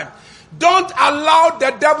more time. Don't allow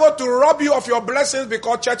the devil to rob you of your blessings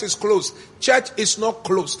because church is closed. Church is not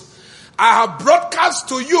closed. I have broadcast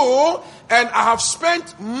to you and I have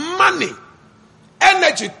spent money,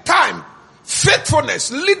 energy, time,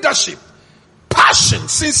 faithfulness, leadership, passion,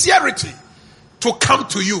 sincerity to come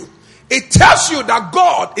to you. It tells you that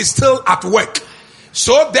God is still at work.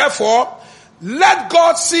 So therefore, let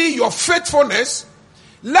God see your faithfulness.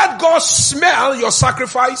 Let God smell your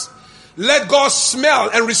sacrifice. Let God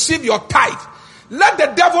smell and receive your tithe. Let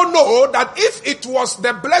the devil know that if it was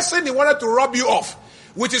the blessing he wanted to rob you of,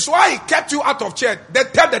 which is why he kept you out of church, they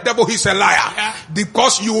tell the devil he's a liar. Yeah.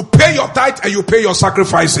 Because you pay your tithe and you pay your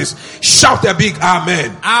sacrifices. Shout a big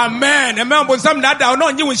amen. Amen. Amen. But some that down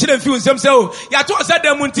on you when she didn't feel some so. Ya to said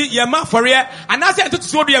them munti ye ma for ye. And I said to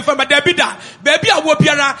so do ye from but there be that. Baby I will be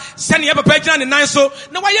send you a page and nine so.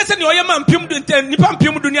 Now why you send your man pum nipam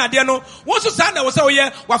pum dunia there no. Once you send was so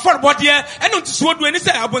ye wa for body and not to so do any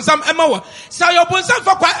say upon some emma. So your upon some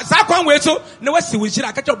for quite way so no see we should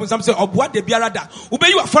catch up on some say or what the biarada.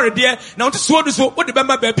 You are for a dear. Now to so what the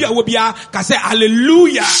member baby will be can say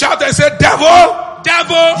hallelujah. Shout and say devil,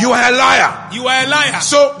 you are a liar. You are a liar.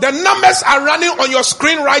 So the numbers are running on your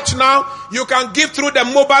screen right now. You can give through the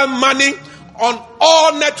mobile money on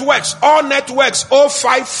all networks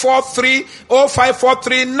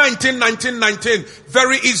 0543 19.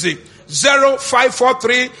 Very easy.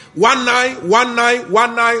 0543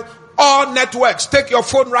 19 all networks. Take your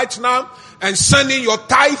phone right now and send in your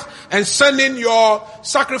tithe and send in your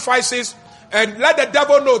sacrifices and let the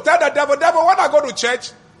devil know. Tell the devil, when I go to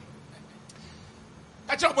church,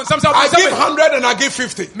 I give 100 and I give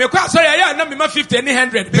 50. Because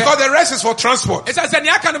the rest is for transport.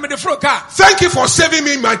 Thank you for saving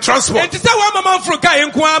me my transport. Today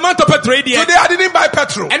I didn't buy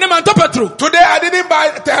petrol. Today I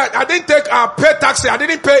didn't take pay taxi. I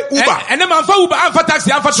didn't pay Uber.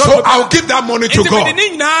 So I'll give that money to God.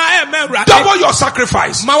 Double your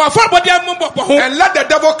sacrifice. And let the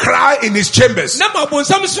devil cry in his chambers.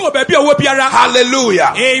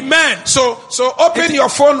 Hallelujah. Amen. So open your your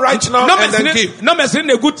phone right now and then give. Numbers in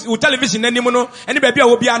a good television anymore. Any baby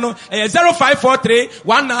will be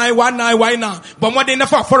 0543-191919. But what they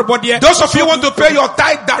never for body. Those of you who want to pay your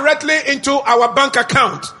tithe directly into our bank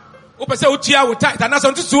account.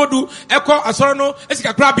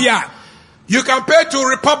 You can pay to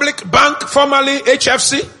Republic Bank, formerly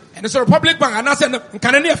HFC. And it's a Republic Bank, and I said,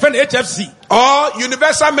 can any offend HFC? Or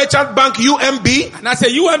Universal Merchant Bank, UMB. And I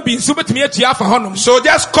say, UMB, so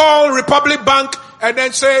just call Republic Bank and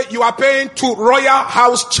then say you are paying to Royal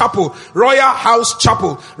House Chapel. Royal House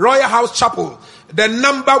Chapel. Royal House Chapel. The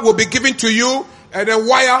number will be given to you and then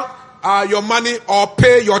wire your money or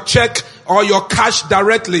pay your check or your cash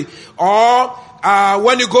directly. Or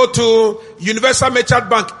when you go to Universal Merchant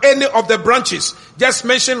Bank, any of the branches, just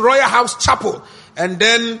mention Royal House Chapel. And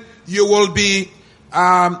then you will be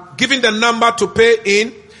given the number to pay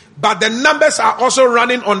in. But the numbers are also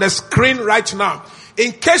running on the screen right now.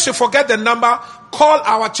 In case you forget the number, call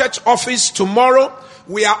our church office tomorrow.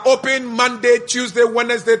 We are open Monday, Tuesday,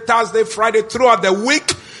 Wednesday, Thursday, Friday, throughout the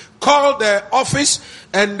week. Call the office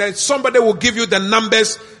and then somebody will give you the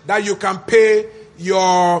numbers that you can pay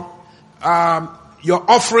your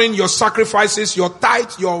offering, your sacrifices, your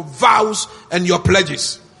tithe, your vows, and your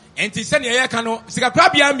pledges. And to send your cano,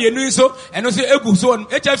 Sicapabia, Menuso, and also Ebuso,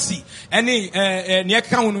 HFC, any near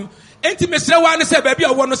Kano. And to Mr. One said, baby,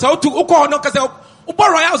 I want to sell to Uko,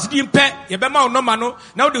 Royals didn't pay, Yabama no mano,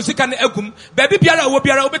 now do Sikan Egum, baby Biara will be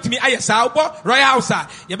over to me, I saw, Royals,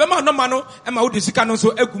 Yabama no mano, and my Sikano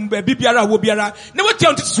so Egum, baby Biara will be never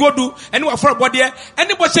turn to Swodu, and what for a body, and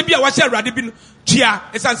it was a Bia was a radibin, Chia,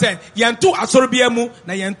 as I said, Yantu Asorobiamu,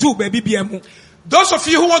 Nayantu, baby Biamu. Those of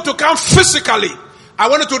you who want to come physically, I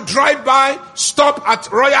wanted to drive by, stop at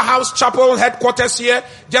Royal House Chapel headquarters here.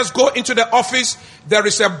 Just go into the office. There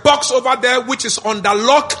is a box over there which is on the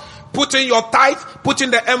lock. Put in your tithe, put in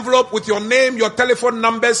the envelope with your name, your telephone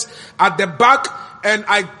numbers at the back. And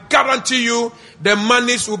I guarantee you the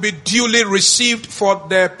monies will be duly received for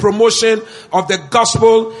the promotion of the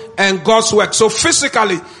gospel and God's work. So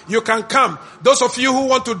physically, you can come. Those of you who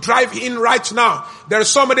want to drive in right now, there is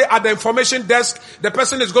somebody at the information desk. The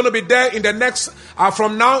person is going to be there in the next,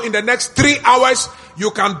 from now in the next 3 hours.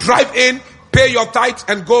 You can drive in, pay your tithe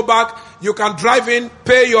and go back. You can drive in,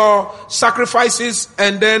 pay your sacrifices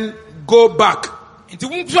and then go back. Nti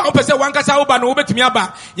wunso opese wankasa oba no obetumi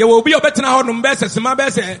aba ye wo obi obetena ho no mbese sema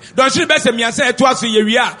bese don hwiri bese miase eto aso ye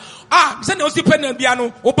wia se na osi pena bia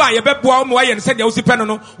no oba ye beboa mo waye ne se de osi pena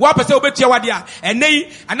no wa pese obetia wade a enei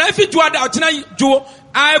ana fi juada otena jo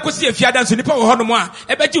kosi efiada nso nipa wo ho no mo a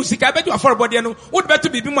ebeji usika ebeji aforbode no wo de beto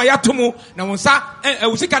bibi mo ya tomu na wonsa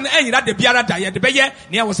usika na enyira de biara da ye de beye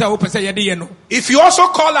ne ya wo se wo pese ye de ye no. If you also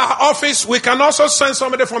call our office, we can also send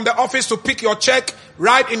somebody from the office to pick your check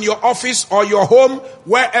right in your office or your home,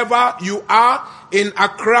 wherever you are in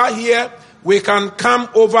Accra here. We can come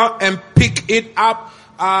over and pick it up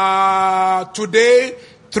today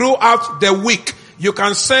throughout the week. You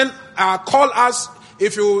can call us.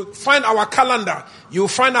 If you find our calendar, you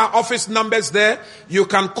find our office numbers there. You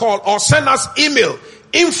can call or send us email,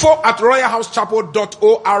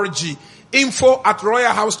 info@royalhousechapel.org.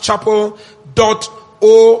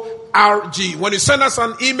 info@royalhousechapel.org. When you send us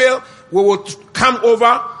an email, we will come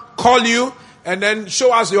over, call you, and then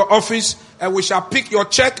show us your office, and we shall pick your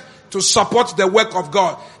check to support the work of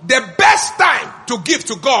God. The best time to give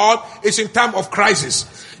to God is in time of crisis.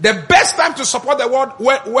 The best time to support the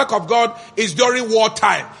work of God is during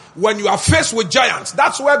wartime. When you are faced with giants,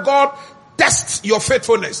 that's where God tests your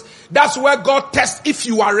faithfulness. That's where God tests if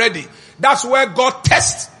you are ready. That's where God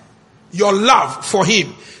tests your love for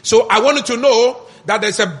Him. So I wanted to know that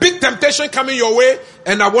there's a big temptation coming your way,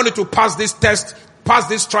 and I wanted to pass this test, pass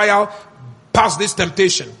this trial, pass this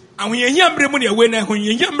temptation. And when you hear me, when you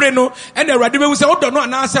hear no, and the radio say, "Oh, don't know,"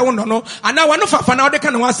 and I say, "Oh, no," and now one of our now they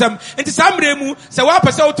can want some. And the same remu say, "What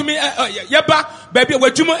person to me? Yeba, baby,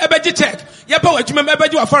 what you ebeji check? Yeba, what you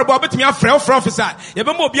ebeji afar about me a frail officer?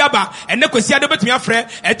 Yeba mo biaba, and ne kwesi ado bet me afre,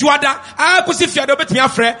 ejuada, kwesi fiado bet me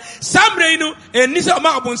afre. Samre no, and nisa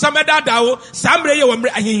ma abun sameda dawo. Samre ye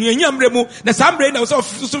wamre ahihiam remu. Na samre na so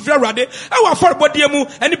fia rade. Awa afar body mu,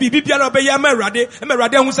 and bibi biara obeya me rade, e me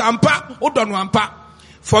rade hu sa ampa, odonu ampa."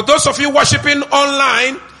 For those of you worshiping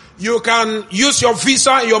online, you can use your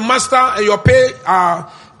Visa, your Master, and your pay,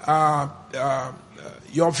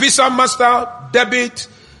 your Visa, Master, debit,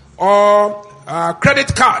 or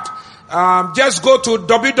credit card. Just go to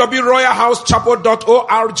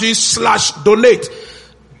www.royalhousechapel.org/donate.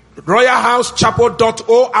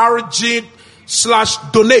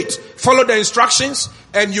 royalhousechapel.org/donate. Follow the instructions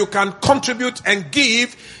and you can contribute and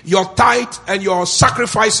give your tithe and your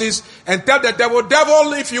sacrifices and tell the devil,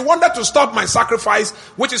 devil, if you wanted to stop my sacrifice,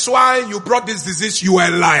 which is why you brought this disease, you are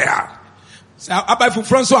a liar. Abai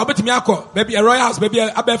fufron so abetimi akọ baby a royal house baby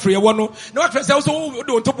abai free wo no na what say so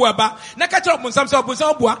do ntobo aba na ka kire obonsam say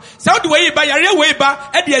obonsam boa say do we ba yare we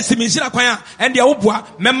ba e de asimi hira kwan a and de wo boa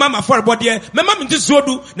memma ma forbode memma me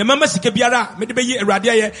ntusuodu na memma sika biara me de beyi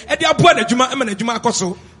awrade aye e de aboa na djuma e ma na djuma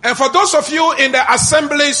akoso. And for those of you in the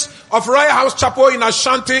assemblies of Royal House Chapel in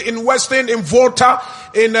Ashanti, in Western, in Volta,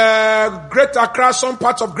 in Greater Accra, some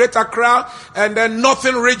parts of Greater Accra, and then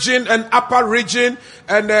Northern region and Upper region,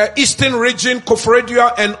 and Eastern region,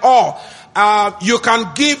 Koforidua and all, you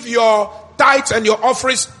can give your tithes and your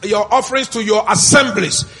offerings to your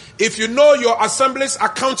assemblies. If you know your assembly's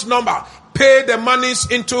account number, pay the monies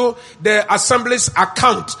into the assembly's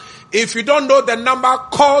account. If you don't know the number,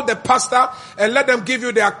 call the pastor and let them give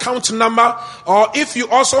you the account number. Or if you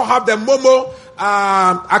also have the Momo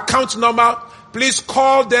account number, please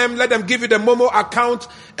call them, let them give you the Momo account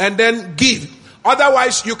and then give.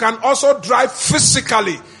 Otherwise, you can also drive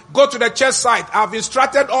physically. Go to the church site. I've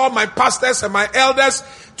instructed all my pastors and my elders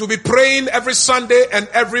to be praying every Sunday and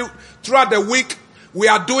throughout the week. We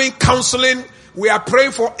are doing counseling. We are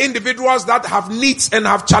praying for individuals that have needs and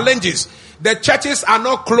have challenges. The churches are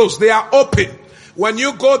not closed. They are open. When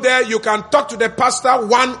you go there, you can talk to the pastor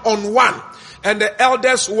one-on-one and the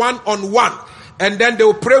elders one-on-one. And then they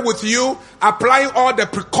will pray with you, applying all the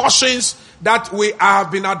precautions that we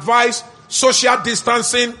have been advised. Social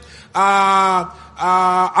distancing, avoidance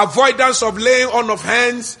of laying on of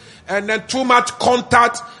hands, and then too much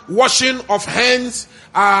contact, washing of hands,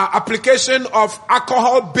 application of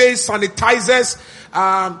alcohol-based sanitizers.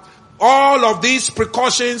 All of these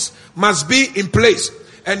precautions must be in place.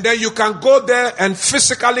 And then you can go there and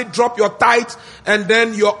physically drop your tithe and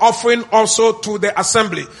then your offering also to the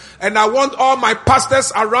assembly. And I want all my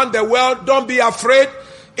pastors around the world, don't be afraid.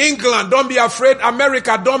 England, don't be afraid.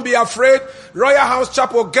 America, don't be afraid. Royal House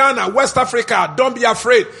Chapel, Ghana, West Africa, don't be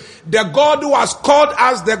afraid. The God who has called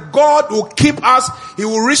us, the God who keep us, He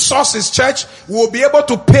will resource His church. We will be able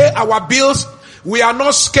to pay our bills. We are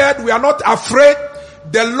not scared. We are not afraid.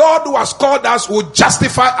 The Lord who has called us will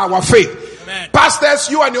justify our faith. Amen. Pastors,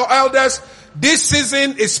 you and your elders, this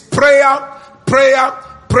season is prayer.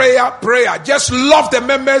 Just love the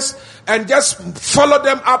members and just follow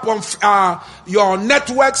them up on your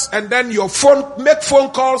networks and then make phone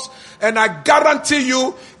calls. And I guarantee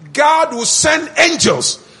you, God will send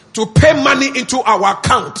angels to pay money into our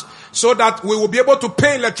account so that we will be able to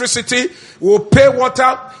pay electricity, we will pay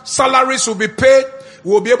water, salaries will be paid,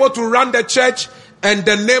 we will be able to run the church, and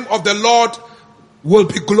the name of the Lord will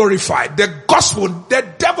be glorified. The gospel, the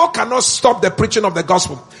devil cannot stop the preaching of the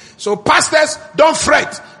gospel. So pastors, don't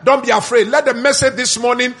fret. Don't be afraid. Let the message this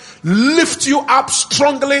morning lift you up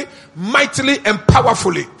strongly, mightily, and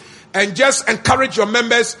powerfully. And just encourage your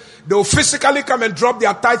members. They will physically come and drop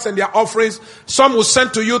their tithes and their offerings. Some will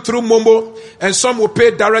send to you through Momo, and some will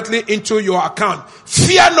pay directly into your account.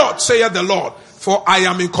 Fear not, saith the Lord, for I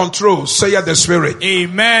am in control, saith the Spirit.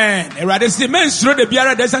 Amen. Erade si men suro de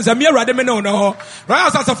biara de sansa mi erade me no ho. Royal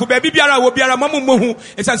asafo ba biara wo biara mamu mohu.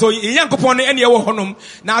 Esanso Yankopon ne ene wo honom.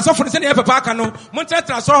 Na asafo ne se ne papa aka no. Mon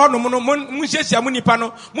tetra so honom no mon hyehyia mu nipa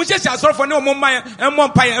no. Mon hyehyia asafo ne mo man emmo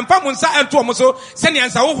mpaye. Empa mo nsa ento mo so. Se ne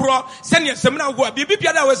ansa wo horo, se ne semna wo bibi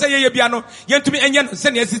biara wo se ye bia no. Yentumi enye no se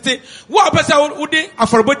ne asite. Wo opese wo de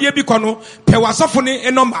aforbodie bi kono. Pe wasafo ne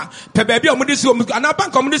enoma. Pe ba bia mo de si o ana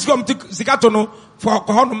bank mo de si o sikato no. For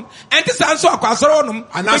honum and this answer akwasoronum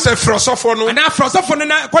and I say frosofo and frosofo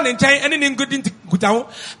na ko ne nchen ene ne ngudi nkutaho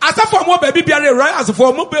asafo mo ba bibiare right as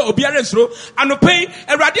for mo be obiare nsuro anopai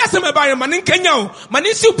awrade asem ba ye mane nkanya o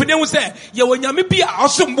mane si opine hu se ye wonyame bi a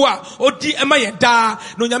osombo a odi ema ye da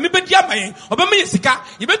no nyame bedi ama ye obema ye sika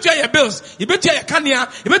ye betua ye bills ye betua ye kanea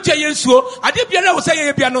ye betua ye nsuo ade biare wo se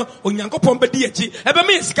ye bia no onyankopon bedi echi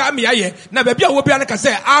ebema ye sika me ye na ba bia wo bia ne ka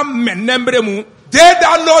se amen nembre mu. They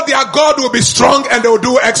that know their God will be strong and they will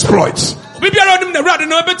do exploits. Some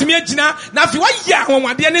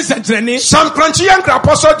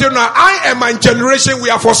Apostle General, I and my generation, we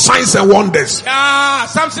are for signs and wonders. We believe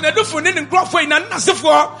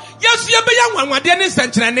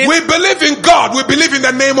in God. We believe in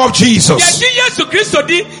the name of Jesus.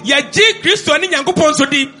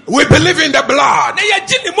 We believe in the blood.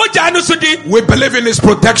 We believe in His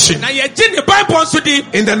protection.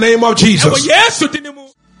 In the name of Jesus.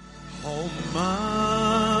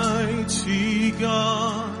 Almighty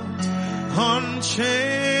God,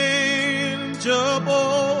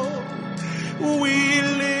 unchangeable, we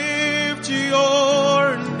lift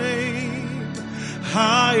your name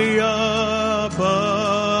high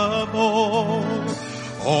above all.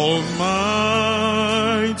 Almighty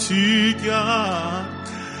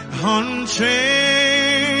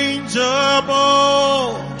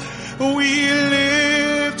unchangeable. We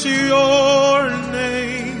lift your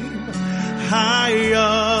name high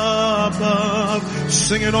above.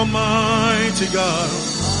 Sing it, Almighty God.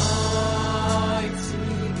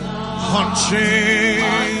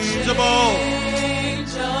 Unchangeable.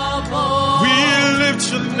 We lift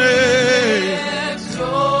your name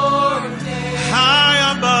high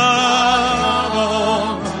above.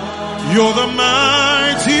 You're the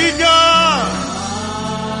mighty God.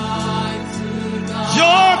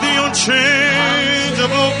 You're the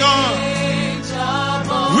unchangeable God.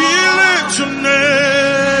 We lift your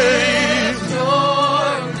name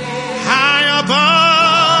high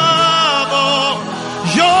above.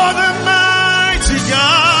 You're the mighty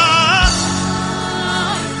God.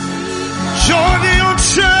 You're the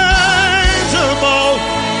unchangeable.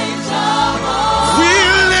 We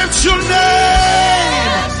lift your name.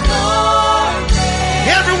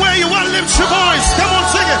 Everywhere you want, lift your voice. Come on,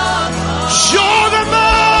 sing it. You're the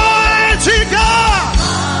mighty God.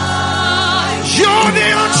 You're the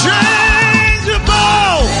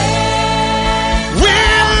unchangeable. We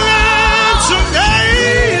lift your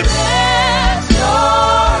name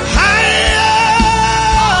higher.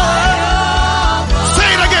 Say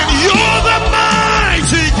it again. You're the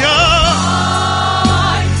mighty God.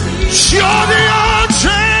 You're the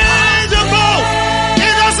unchangeable.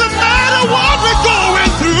 It doesn't matter what we're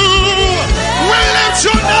going through. We lift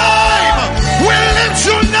your name. We lift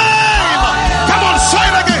your name. Come on, say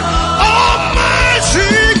it again.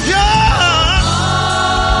 Almighty God.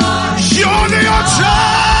 You're the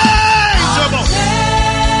unchangeable.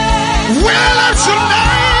 We lift your name.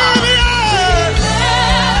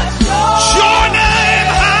 Your name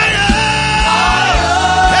higher.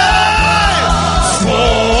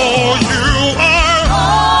 For you are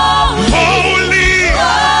holy,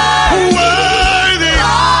 worthy.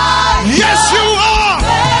 Yes, you are.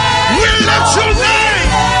 We lift your name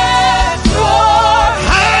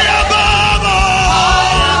high above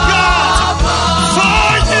all, God. For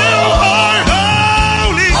you are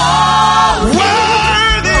holy,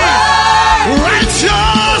 worthy,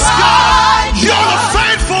 righteous God. You're the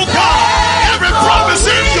faithful God. Every promise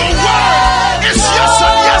in your word is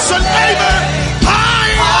yes and amen.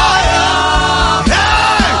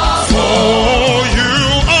 For you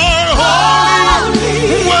are holy,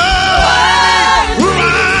 worthy,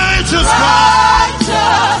 righteous God.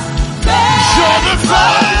 You're the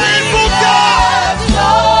faithful God.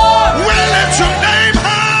 We lift your name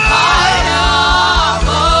high.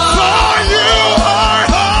 For you are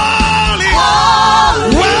holy,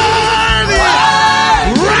 worthy,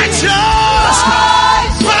 righteous,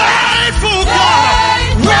 faithful God.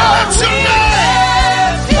 We lift your name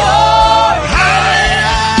higher.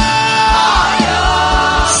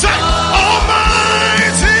 Say,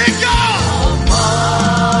 Almighty God,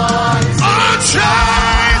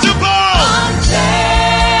 unchangeable.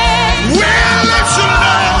 We lift your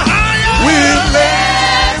name higher. We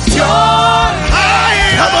lift your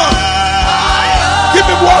higher. Come on. Give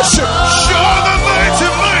me worship. You're the mighty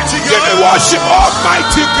God. Give me worship,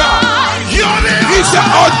 Almighty God. You're the He's the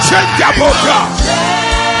unchangeable God.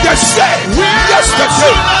 The same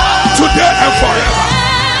yesterday, today, and forever.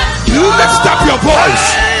 Lift up your voice.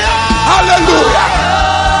 Hallelujah.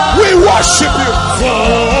 We worship you.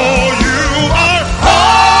 For you are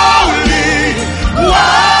holy,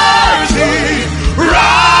 worthy,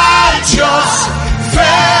 righteous,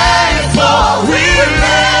 faithful. We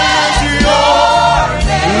lift your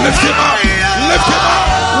name. Lift him up. Lift him up.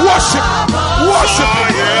 Worship. Worship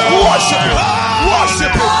him. Worship him.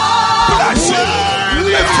 Worship him. Bless him.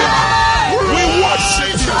 Lift him up. We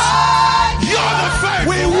worship you. You're the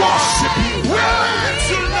faithful. We worship you. We lift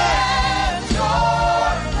your name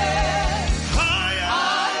higher.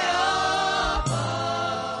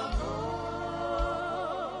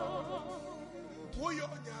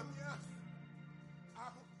 Woyonyamia.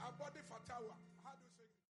 Abode fatawa.